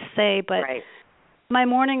possibly say, but my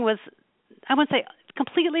mourning was, I wouldn't say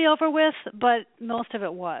completely over with, but most of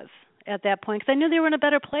it was at that point, because I knew they were in a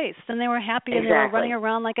better place, and they were happy, and they were running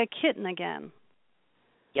around like a kitten again.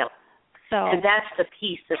 Yep. So, and that's the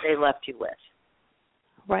piece that they left you with.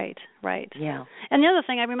 Right. Yeah. And the other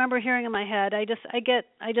thing I remember hearing in my head, I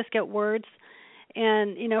just get words,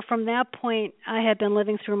 and from that point I had been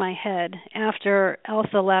living through my head. After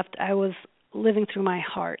Elsa left, I was living through my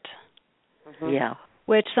heart. Mm-hmm. Yeah.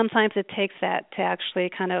 Which sometimes it takes that to actually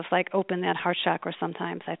kind of like open that heart chakra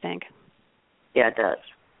sometimes, I think. Yeah, it does.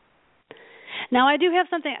 Now I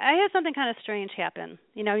had something kind of strange happen.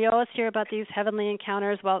 You always hear about these heavenly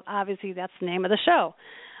encounters. Well, obviously that's the name of the show.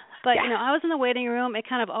 But, I was in the waiting room. It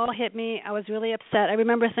kind of all hit me. I was really upset. I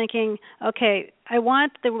remember thinking, okay, I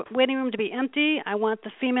want the waiting room to be empty. I want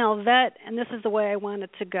the female vet, and this is the way I want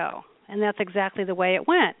it to go. And that's exactly the way it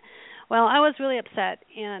went. Well, I was really upset,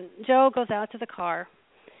 and Joe goes out to the car,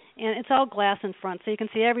 and it's all glass in front, so you can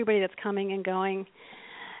see everybody that's coming and going.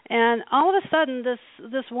 And all of a sudden,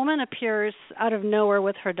 this woman appears out of nowhere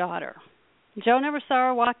with her daughter. Joe never saw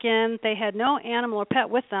her walk in. They had no animal or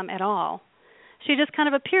pet with them at all. She just kind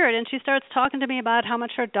of appeared, and she starts talking to me about how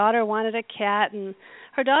much her daughter wanted a cat, and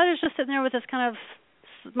her daughter's just sitting there with this kind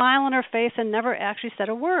of smile on her face and never actually said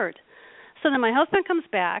a word. So then my husband comes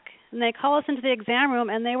back, and they call us into the exam room,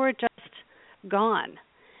 and they were just gone.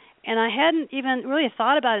 And I hadn't even really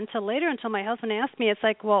thought about it until later, until my husband asked me. It's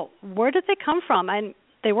like, well, where did they come from?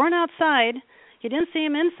 They weren't outside. You didn't see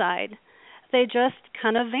them inside. They just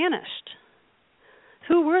kind of vanished.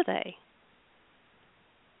 Who were they?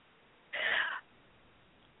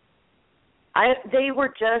 They were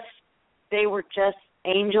just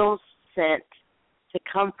angels sent to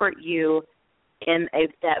comfort you in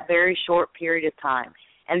that very short period of time,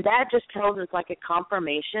 and that just tells us like a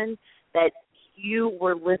confirmation that you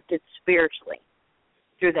were lifted spiritually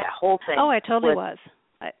through that whole thing. Oh, I totally was.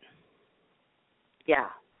 Yeah,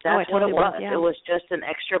 that's what it was. Yeah. It was just an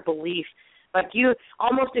extra belief. Like you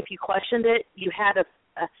almost, if you questioned it, you had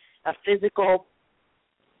a physical.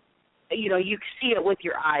 You see it with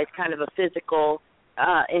your eyes, kind of a physical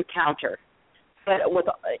encounter. But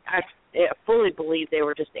I fully believe they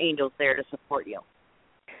were just angels there to support you.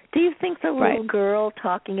 Do you think the little girl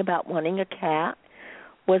talking about wanting a cat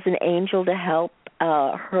was an angel to help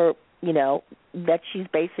her, that she's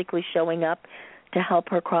basically showing up to help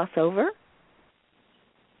her cross over?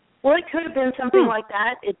 Well, it could have been something like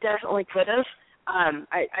that. It definitely could have.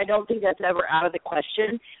 I don't think that's ever out of the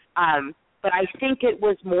question. But I think it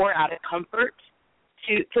was more out of comfort,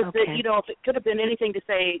 because if it could have been anything to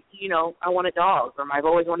say, I want a dog, or I've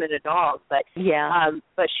always wanted a dog, but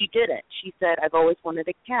but she didn't. She said, I've always wanted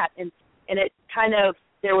a cat, and it kind of,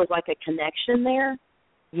 there was like a connection there,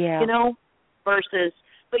 versus,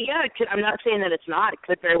 but yeah, I'm not saying that it's not. It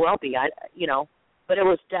could very well be, but it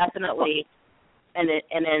was definitely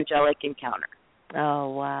an angelic encounter. Oh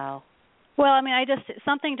wow. Well, I mean,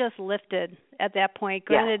 something just lifted at that point.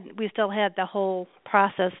 Granted, we still had the whole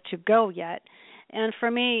process to go yet. And for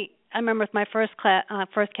me, I remember with my first cat,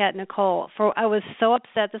 Nicole, I was so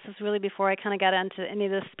upset. This was really before I kind of got into any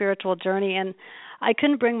of this spiritual journey, and I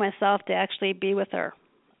couldn't bring myself to actually be with her.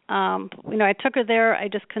 I took her there. I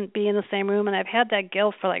just couldn't be in the same room, and I've had that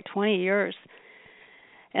guilt for like 20 years.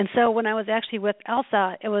 And so when I was actually with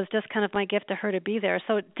Elsa, it was just kind of my gift to her to be there.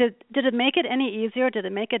 So did it make it any easier? Did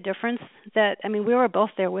it make a difference we were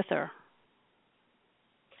both there with her?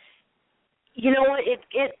 You know what? It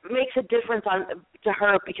makes a difference to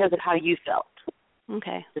her because of how you felt.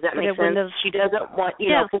 Okay. Does that make sense? She doesn't want,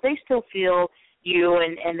 because they still feel you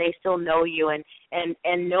and they still know you,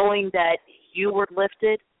 and knowing that you were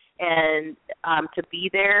lifted and to be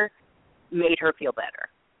there made her feel better.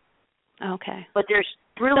 Okay. But there's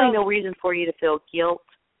really no reason for you to feel guilt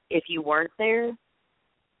if you weren't there.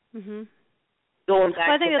 Mhm. Going back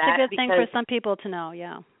I think to that's that, a good thing for some people to know,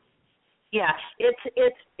 yeah. Yeah,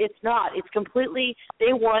 it's not. It's completely.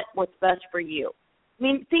 They want what's best for you. I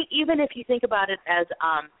mean, even if you think about it as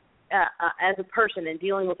a person and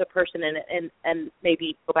dealing with a person, and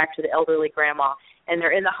maybe go back to the elderly grandma, and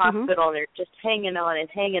they're in the hospital and they're just hanging on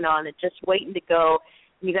and just waiting to go.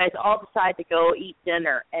 And you guys all decide to go eat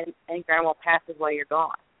dinner, and grandma passes while you're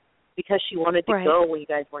gone because she wanted to go when you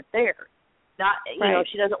guys weren't there. Not, you know,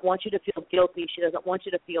 she doesn't want you to feel guilty. She doesn't want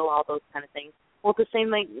you to feel all those kind of things. Well, it's the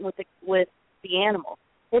same thing with the animals.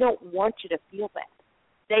 They don't want you to feel bad.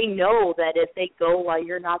 They know that if they go while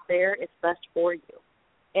you're not there, it's best for you.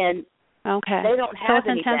 And they don't have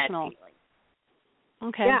any bad feelings.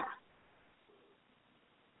 Okay. Yeah.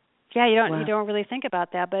 Yeah, you don't really think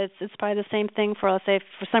about that, but it's probably the same thing for, let's say,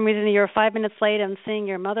 for some reason you're 5 minutes late and seeing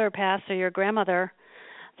your mother pass or your grandmother.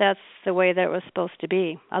 That's the way that it was supposed to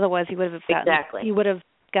be. Otherwise, you would have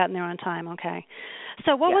gotten there on time. Okay.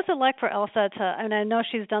 So, what was it like for Elsa to? And I know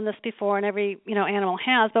she's done this before, and every animal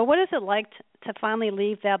has. But what is it like to finally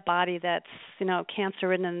leave that body that's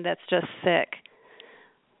cancer-ridden and that's just sick?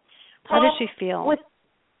 How does she feel?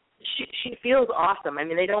 She feels awesome. I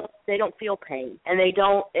mean, they don't feel pain, and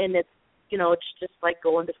it's it's just like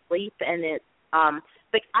going to sleep, and it's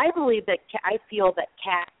but I believe that I feel that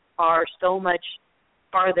cats are so much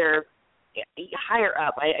farther higher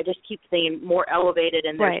up. I just keep saying more elevated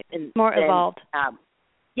and more evolved.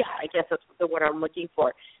 Yeah, I guess that's the word I'm looking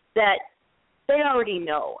for. That they already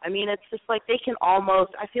know. I mean, it's just like they can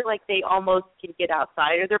almost. I feel like they almost can get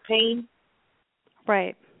outside of their pain.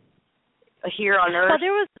 Right. Here on Earth. Well,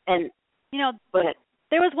 there was, go ahead.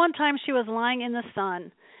 There was one time she was lying in the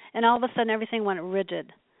sun, and all of a sudden everything went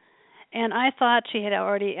rigid, and I thought she had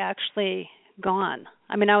already actually gone.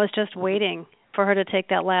 I mean, I was just waiting for her to take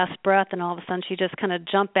that last breath, and all of a sudden she just kind of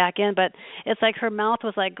jumped back in, but it's like her mouth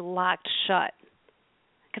was like locked shut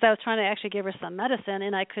because I was trying to actually give her some medicine,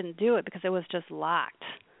 and I couldn't do it because it was just locked.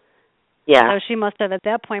 Yeah. So she must have, at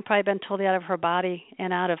that point, probably been totally out of her body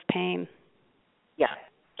and out of pain. Yeah.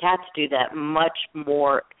 Cats do that much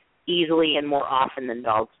more easily and more often than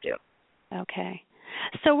dogs do. Okay.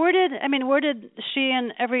 So where did she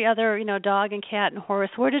and every other, dog and cat and horse,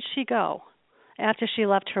 where did she go after she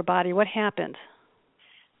left her body? What happened?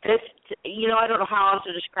 This, I don't know how else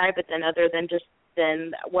to describe it other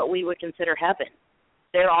than what we would consider heaven.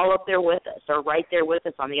 They're all up there with us, or right there with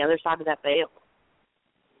us on the other side of that veil.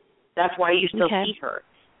 That's why you still see her.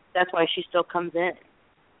 That's why she still comes in.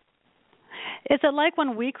 Is it like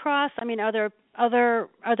when we cross? I mean, are there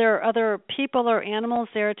other people or animals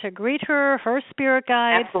there to greet her, her spirit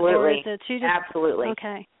guide? Absolutely. Or is it she just, absolutely.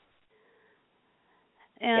 Okay.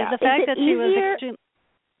 And the fact that she was extreme.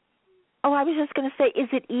 Oh, I was just going to say, is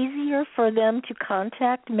it easier for them to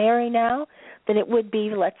contact Mary now than it would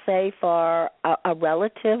be, let's say, for a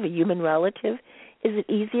relative, a human relative? Is it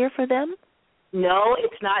easier for them? No,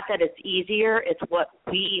 it's not that it's easier. It's what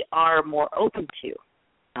we are more open to.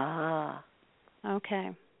 Ah. Okay.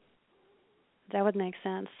 That would make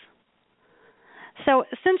sense. So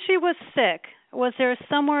since she was sick, was there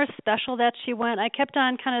somewhere special that she went? I kept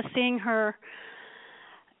on kind of seeing her,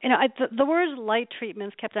 the word light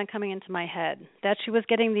treatments kept on coming into my head, that she was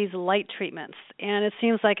getting these light treatments. And it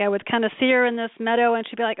seems like I would kind of see her in this meadow and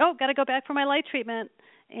she'd be like, oh, got to go back for my light treatment.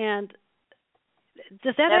 And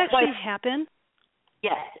does that actually happen?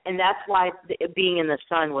 Yes, and that's why being in the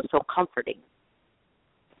sun was so comforting.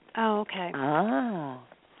 Oh, okay. Ah.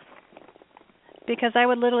 Because I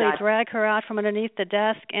would literally drag her out from underneath the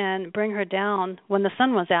desk and bring her down when the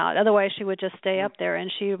sun was out. Otherwise, she would just stay up there,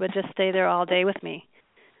 and she would just stay there all day with me.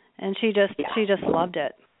 And she just loved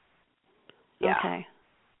it. Yeah. Okay.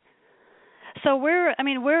 So where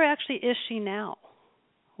actually is she now?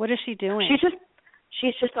 What is she doing?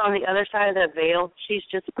 She's just on the other side of the veil. She's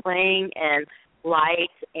just playing and light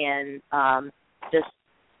and just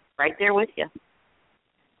right there with you.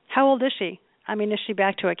 How old is she? I mean, is she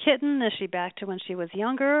back to a kitten? Is she back to when she was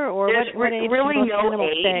younger? Or There's what age really do most no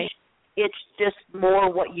animals age. stay? It's just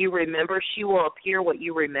more what you remember. She will appear what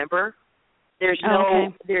you remember. There's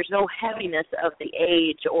no heaviness of the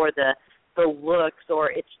age or the looks,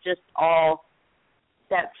 or it's just all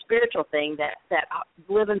that spiritual thing, that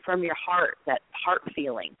living from your heart, that heart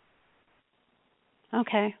feeling.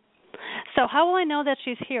 Okay. So how will I know that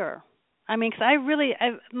she's here? I mean, because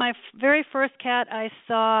my very first cat I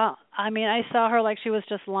saw her like she was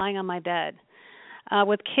just lying on my bed.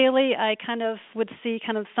 With Kaylee, I kind of would see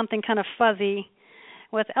kind of something kind of fuzzy.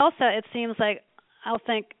 With Elsa, it seems like I'll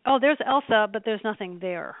think, oh, there's Elsa, but there's nothing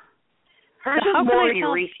there. Hers is more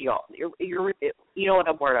ethereal. You know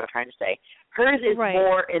what word I'm trying to say. Hers is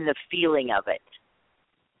more in the feeling of it.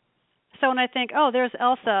 So when I think, oh, there's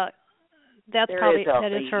Elsa, that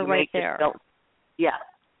is her right there. Yeah.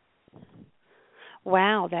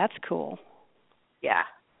 Wow, that's cool. Yeah.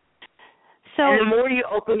 So, and the more you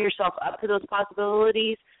open yourself up to those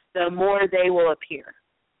possibilities, the more they will appear.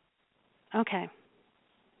 Okay.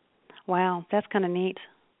 Wow, that's kind of neat.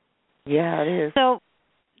 Yeah, it is. So,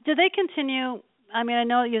 do they continue? I mean, I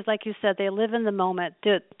know, like you said, they live in the moment.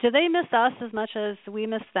 Do they miss us as much as we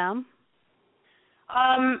miss them?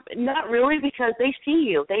 Not really, because they see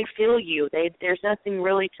you, they feel you. There's nothing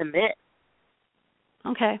really to miss.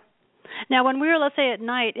 Okay. Now, when we're, let's say, at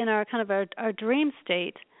night in our kind of our dream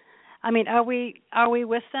state, I mean, are we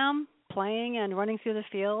with them, playing and running through the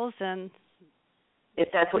fields, and if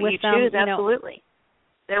that's what you them, choose, absolutely.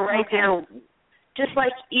 They're right there, just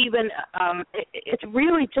like even. It's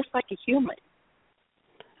really just like a human.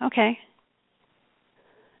 Okay.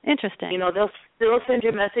 Interesting. You know, they'll send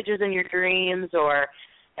you messages in your dreams, or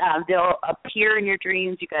they'll appear in your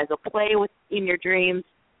dreams. You guys will play in your dreams,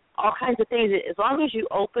 all kinds of things. As long as you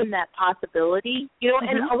open that possibility, you know.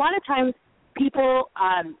 Mm-hmm. And a lot of times, people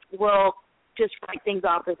will just write things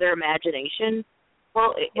off of their imagination.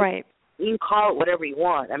 Well, right. You can call it whatever you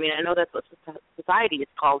want. I mean, I know that's what society has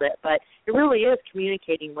called it, but it really is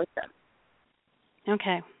communicating with them.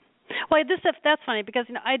 Okay. Well, that's funny because,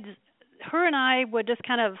 you know, her and I would just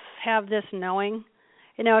kind of have this knowing.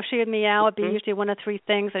 You know, if she would meow, it'd be usually one of three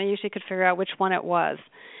things, and I usually could figure out which one it was.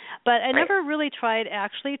 But I never really tried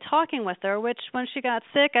actually talking with her, which when she got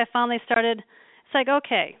sick, I finally started. It's like,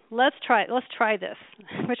 okay, let's try this,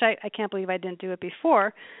 which I can't believe I didn't do it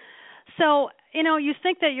before. So, you know, you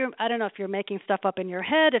think that I don't know if you're making stuff up in your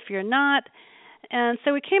head, if you're not. And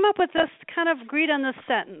so we came up with this, kind of agreed on this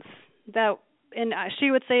sentence and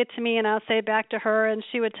she would say it to me, and I'll say it back to her, and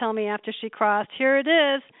she would tell me after she crossed, here it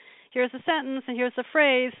is, here's the sentence, and here's the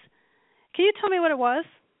phrase. Can you tell me what it was?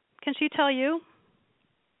 Can she tell you?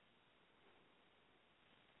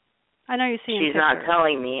 I know you see She's not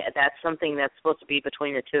telling me. That's something that's supposed to be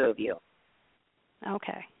between the two of you.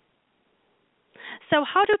 Okay. So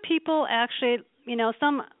how do people actually, you know,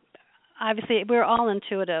 some, obviously we're all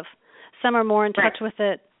intuitive. Some are more in touch with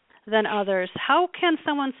it than others. How can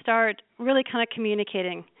someone start really kind of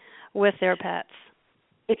communicating with their pets?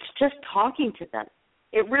 It's just talking to them.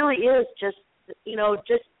 It really is just, you know,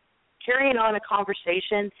 just carrying on a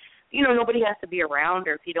conversation. You know, nobody has to be around,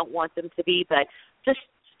 or if you don't want them to be, but just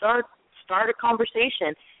start a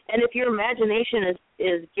conversation. And if your imagination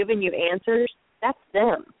is giving you answers, that's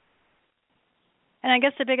them. And I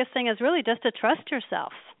guess the biggest thing is really just to trust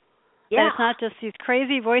yourself. Yeah. That it's not just these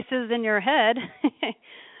crazy voices in your head.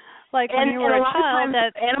 Like when you were a a child,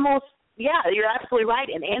 that animals, yeah, you're absolutely right.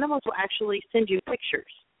 And animals will actually send you pictures.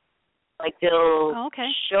 Like they'll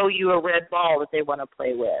show you a red ball that they want to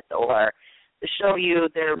play with, or show you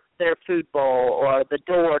their food bowl, or the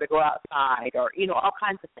door to go outside, or, you know, all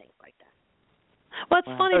kinds of things like that. Well,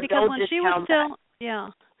 it's funny so because when she was still,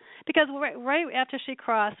 that. because right after she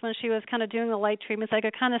crossed, when she was kind of doing the light treatments, I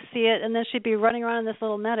could kind of see it, and then she'd be running around in this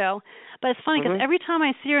little meadow. But it's funny because every time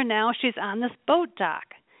I see her now, she's on this boat dock.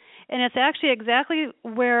 And it's actually exactly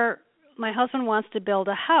where my husband wants to build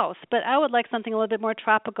a house. But I would like something a little bit more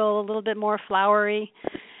tropical, a little bit more flowery.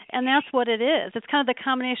 And that's what it is. It's kind of the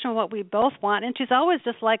combination of what we both want. And she's always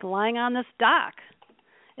just like lying on this dock.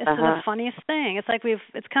 It's the funniest thing. It's like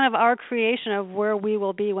it's kind of our creation of where we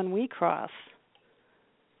will be when we cross.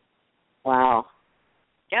 Wow.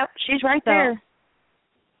 Yep, she's right there.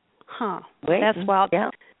 Huh. That's wild. Yeah.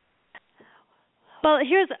 Well,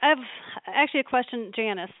 I've actually a question,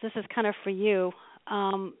 Janice. This is kind of for you.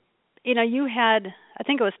 You know, you had, I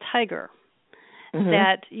think it was Tiger,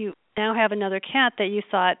 that you now have another cat that you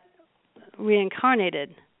thought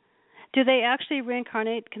reincarnated. Do they actually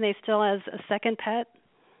reincarnate? Can they still as a second pet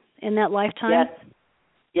in that lifetime?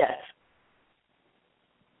 Yes.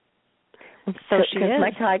 So because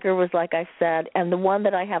my Tiger was, like I said, and the one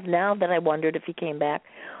that I have now that I wondered if he came back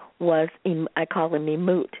was, I call him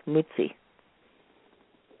Mootsie.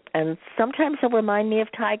 And sometimes he'll remind me of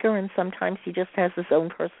Tiger, and sometimes he just has his own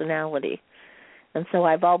personality. And so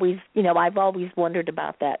I've always wondered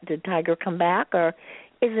about that. Did Tiger come back, or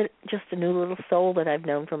is it just a new little soul that I've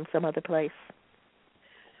known from some other place?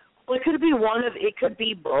 Well, it could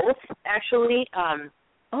be both, actually.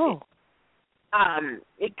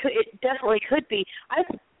 It definitely could be.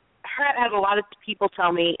 I've had a lot of people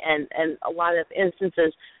tell me, and a lot of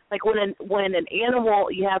instances, like when an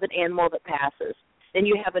animal, you have an animal that passes, then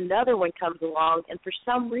you have another one comes along, and for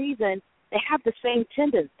some reason they have the same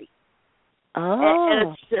tendency.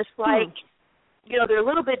 And it's just like, you know, they're a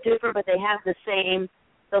little bit different, but they have the same.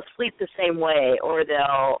 They'll sleep the same way, or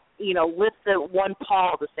they'll, you know, lift the one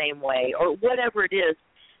paw the same way, or whatever it is.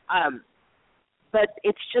 but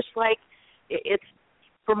it's just like it's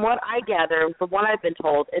from what I gather, from what I've been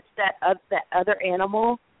told, it's that other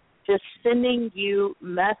animal just sending you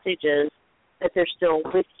messages that they're still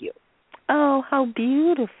with you. Oh, how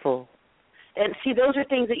beautiful! And see, those are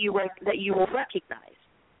things that you will recognize.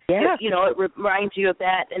 Yeah. It reminds you of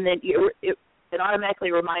that, and then it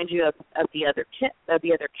automatically reminds you of the other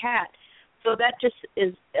cat. So that just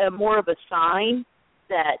is more of a sign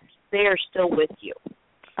that they are still with you.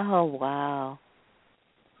 Oh, wow.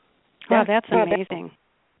 Wow, that's amazing.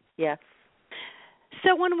 Yes.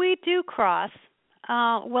 So when we do cross,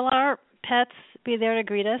 will our pets be there to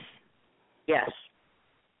greet us? Yes.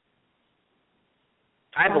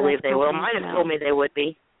 I believe they will. Mine have told me they would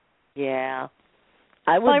be. Yeah.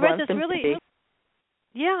 I would want them to be.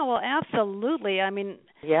 Yeah, well, absolutely. I mean,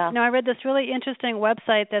 yeah. I read this really interesting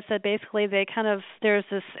website that said basically there's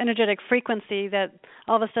this energetic frequency that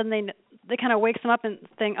all of a sudden they kind of wakes them up and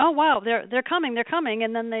think, oh wow, they're coming,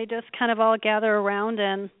 and then they just kind of all gather around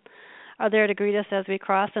and are there to greet us as we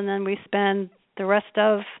cross, and then we spend the rest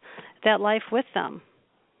of that life with them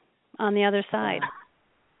on the other side.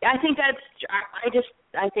 I think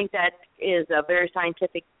I think that is a very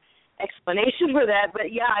scientific explanation for that,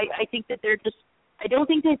 but yeah, I think that they're just. I don't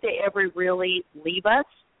think that they ever really leave us.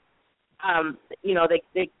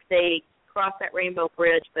 They cross that rainbow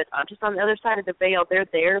bridge, but just on the other side of the veil, they're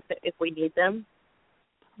there if we need them.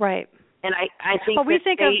 Right. And I think. Well, we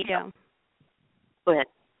think of yeah. Go ahead.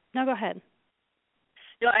 No, go ahead.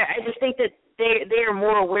 No, I just think that they are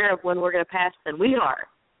more aware of when we're going to pass than we are.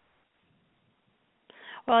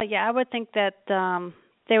 Well, yeah, I would think that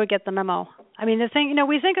they would get the memo. I mean, the thing,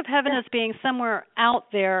 we think of heaven as being somewhere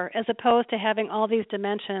out there as opposed to having all these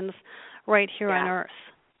dimensions right here on Earth.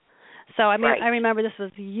 So, I mean, I remember this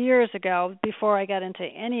was years ago before I got into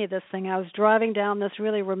any of this thing. I was driving down this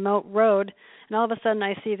really remote road, and all of a sudden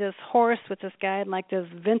I see this horse with this guy in like this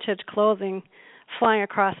vintage clothing flying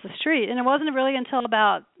across the street. And it wasn't really until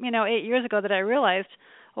about, 8 years ago that I realized,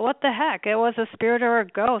 well, what the heck? It was a spirit or a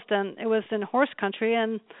ghost, and it was in horse country,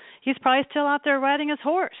 and he's probably still out there riding his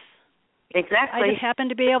horse. Exactly. I just happened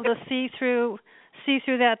to be able to see through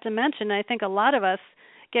that dimension. I think a lot of us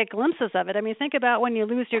get glimpses of it. I mean, think about when you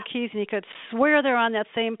lose your keys and you could swear they're on that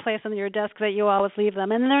same place on your desk that you always leave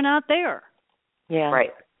them, and they're not there. Yeah.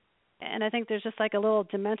 Right. And I think there's just like a little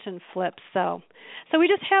dimension flip. So we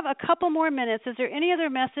just have a couple more minutes. Is there any other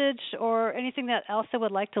message or anything that Elsa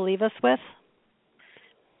would like to leave us with?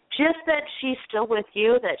 Just that she's still with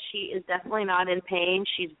you, that she is definitely not in pain.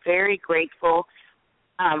 She's very grateful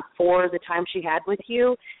for the time she had with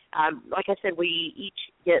you. Like I said, we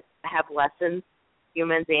each have lessons.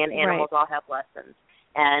 Humans and animals all have lessons.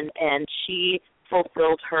 And she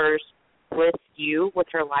fulfilled hers with you, with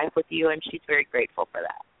her life with you, and she's very grateful for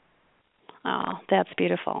that. Oh, that's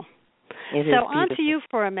beautiful. So on to you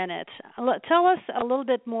for a minute. Tell us a little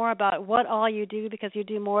bit more about what all you do, because you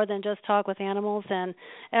do more than just talk with animals, and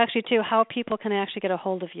actually, too, how people can actually get a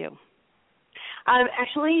hold of you.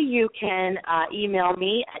 Actually, you can email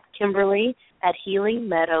me at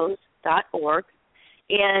Kimberly@healingmeadows.org,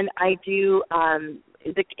 and I do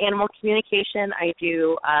the animal communication. I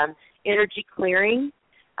do energy clearing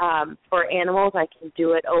for animals. I can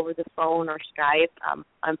do it over the phone or Skype.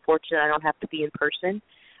 I'm fortunate I don't have to be in person.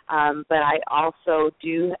 But I also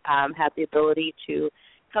do have the ability to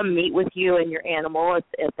come meet with you and your animal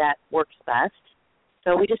if that works best.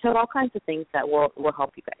 So we just have all kinds of things that will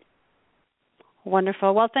help you guys.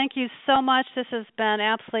 Wonderful. Well, thank you so much. This has been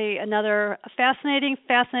absolutely another fascinating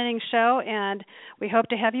show, and we hope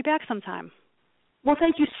to have you back sometime. Well,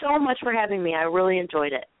 thank you so much for having me. I really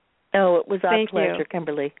enjoyed it. Oh, it was our pleasure,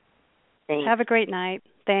 Kimberly. Thanks. Have a great night.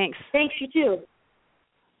 Thanks. Thanks, you too.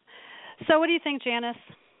 So what do you think, Janice?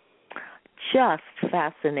 Just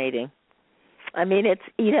fascinating. I mean, it's,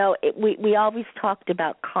 we always talked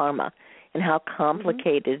about karma and how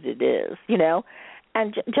complicated it is,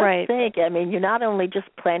 And just think, I mean, you're not only just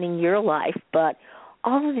planning your life, but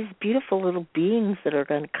all of these beautiful little beings that are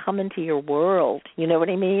going to come into your world. You know what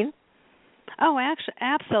I mean? Oh, actually,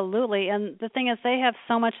 absolutely. And the thing is, they have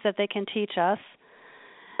so much that they can teach us.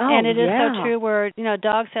 Oh, and it is so true where,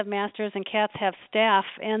 dogs have masters and cats have staff,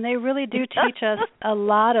 and they really do teach us a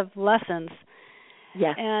lot of lessons.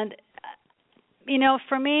 Yeah. And,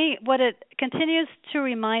 for me, what it continues to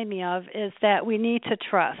remind me of is that we need to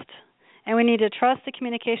trust. And we need to trust the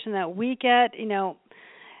communication that we get.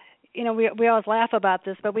 We always laugh about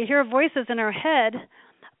this, but we hear voices in our head,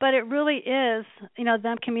 but it really is,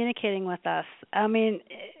 them communicating with us. I mean,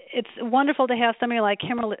 it's wonderful to have somebody like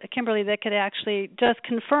Kimberly that could actually just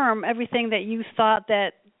confirm everything that you thought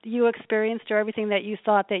that you experienced or everything that you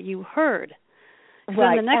thought that you heard. So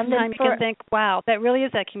right. then the next time you can think, wow, that really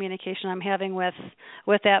is that communication I'm having with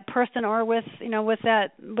that person or with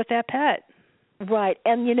that pet. Right.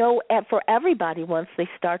 And, for everybody, once they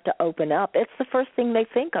start to open up, it's the first thing they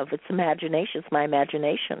think of. It's imagination. It's my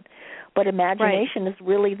imagination. But imagination is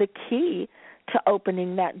really the key to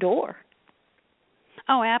opening that door.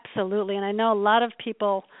 Oh, absolutely. And I know a lot of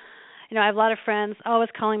people, I have a lot of friends always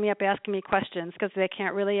calling me up asking me questions because they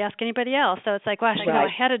can't really ask anybody else. So it's like, gosh, I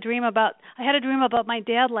had a dream about my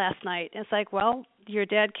dad last night. And it's like, well, your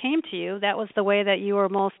dad came to you. That was the way that you were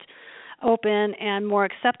most open and more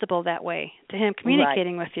acceptable that way to him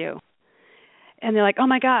communicating with you. And they're like, oh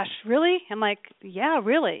my gosh, really? I'm like, yeah,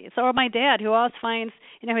 really. So, or my dad, who always finds,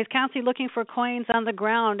 he's constantly looking for coins on the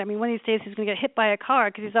ground. I mean, one of these days he's going to get hit by a car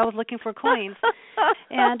because he's always looking for coins.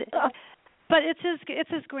 But it's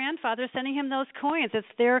his grandfather sending him those coins. That's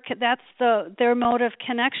their mode of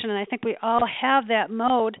connection, and I think we all have that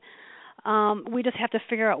mode. We just have to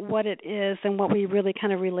figure out what it is and what we really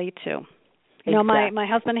kind of relate to. My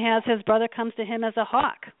husband has his brother comes to him as a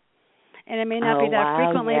hawk. And it may not be that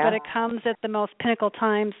frequently, but it comes at the most pinnacle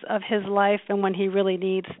times of his life and when he really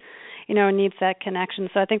needs that connection.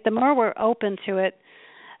 So I think the more we're open to it,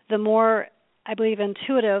 the more, I believe,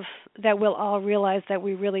 intuitive that we'll all realize that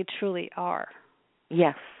we really, truly are.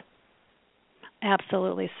 Yes.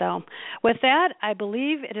 Absolutely so. With that, I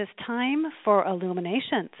believe it is time for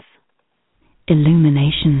Illuminations.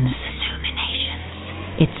 Illuminations.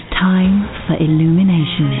 It's time for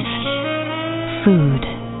Illuminations. Food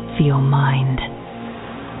for your mind.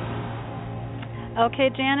 Okay,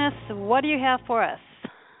 Janice, what do you have for us?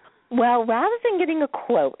 Well, rather than getting a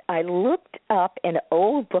quote, I looked up an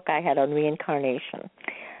old book I had on reincarnation,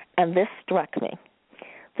 and this struck me.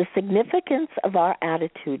 The significance of our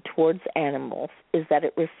attitude towards animals is that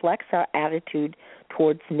it reflects our attitude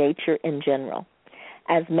towards nature in general.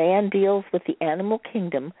 As man deals with the animal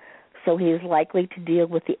kingdom, so he is likely to deal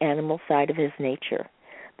with the animal side of his nature.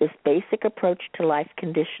 This basic approach to life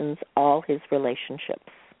conditions all his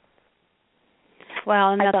relationships.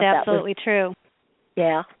 Well, and that's absolutely true.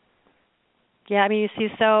 Yeah. Yeah, I mean, you see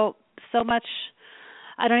so much.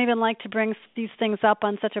 I don't even like to bring these things up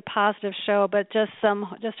on such a positive show, but just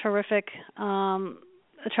horrific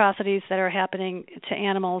atrocities that are happening to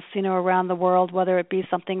animals, around the world, whether it be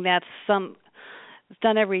something that's done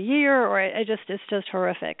every year or it's just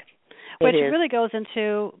horrific. Which really goes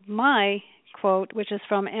into my quote, which is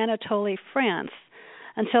from Anatole France.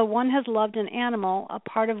 Until one has loved an animal, a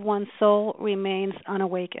part of one's soul remains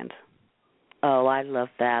unawakened. Oh, I love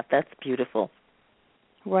that. That's beautiful.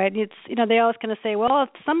 Right. It's they always kind of say, well, if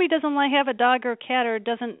somebody doesn't have a dog or a cat or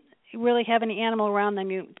doesn't really have any animal around them,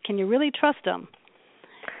 can you really trust them?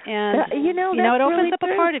 And it opens really up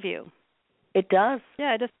a part of you. It does.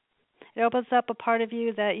 Yeah, it opens up a part of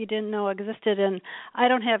you that you didn't know existed. And I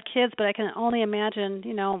don't have kids, but I can only imagine,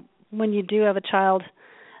 when you do have a child,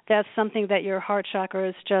 that's something that your heart chakra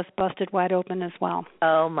is just busted wide open as well.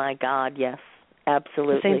 Oh, my God, yes,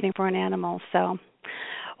 absolutely. The same thing for an animal. So,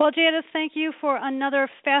 well, Janice, thank you for another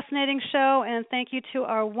fascinating show, and thank you to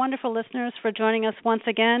our wonderful listeners for joining us once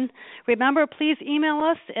again. Remember, please email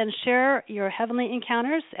us and share your Heavenly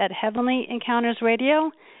Encounters at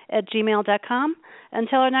heavenlyencountersradio@gmail.com.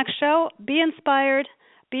 Until our next show, be inspired,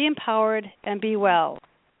 be empowered, and be well.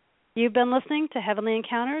 You've been listening to Heavenly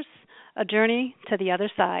Encounters, a journey to the other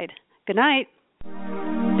side. Good night.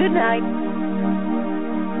 Good night.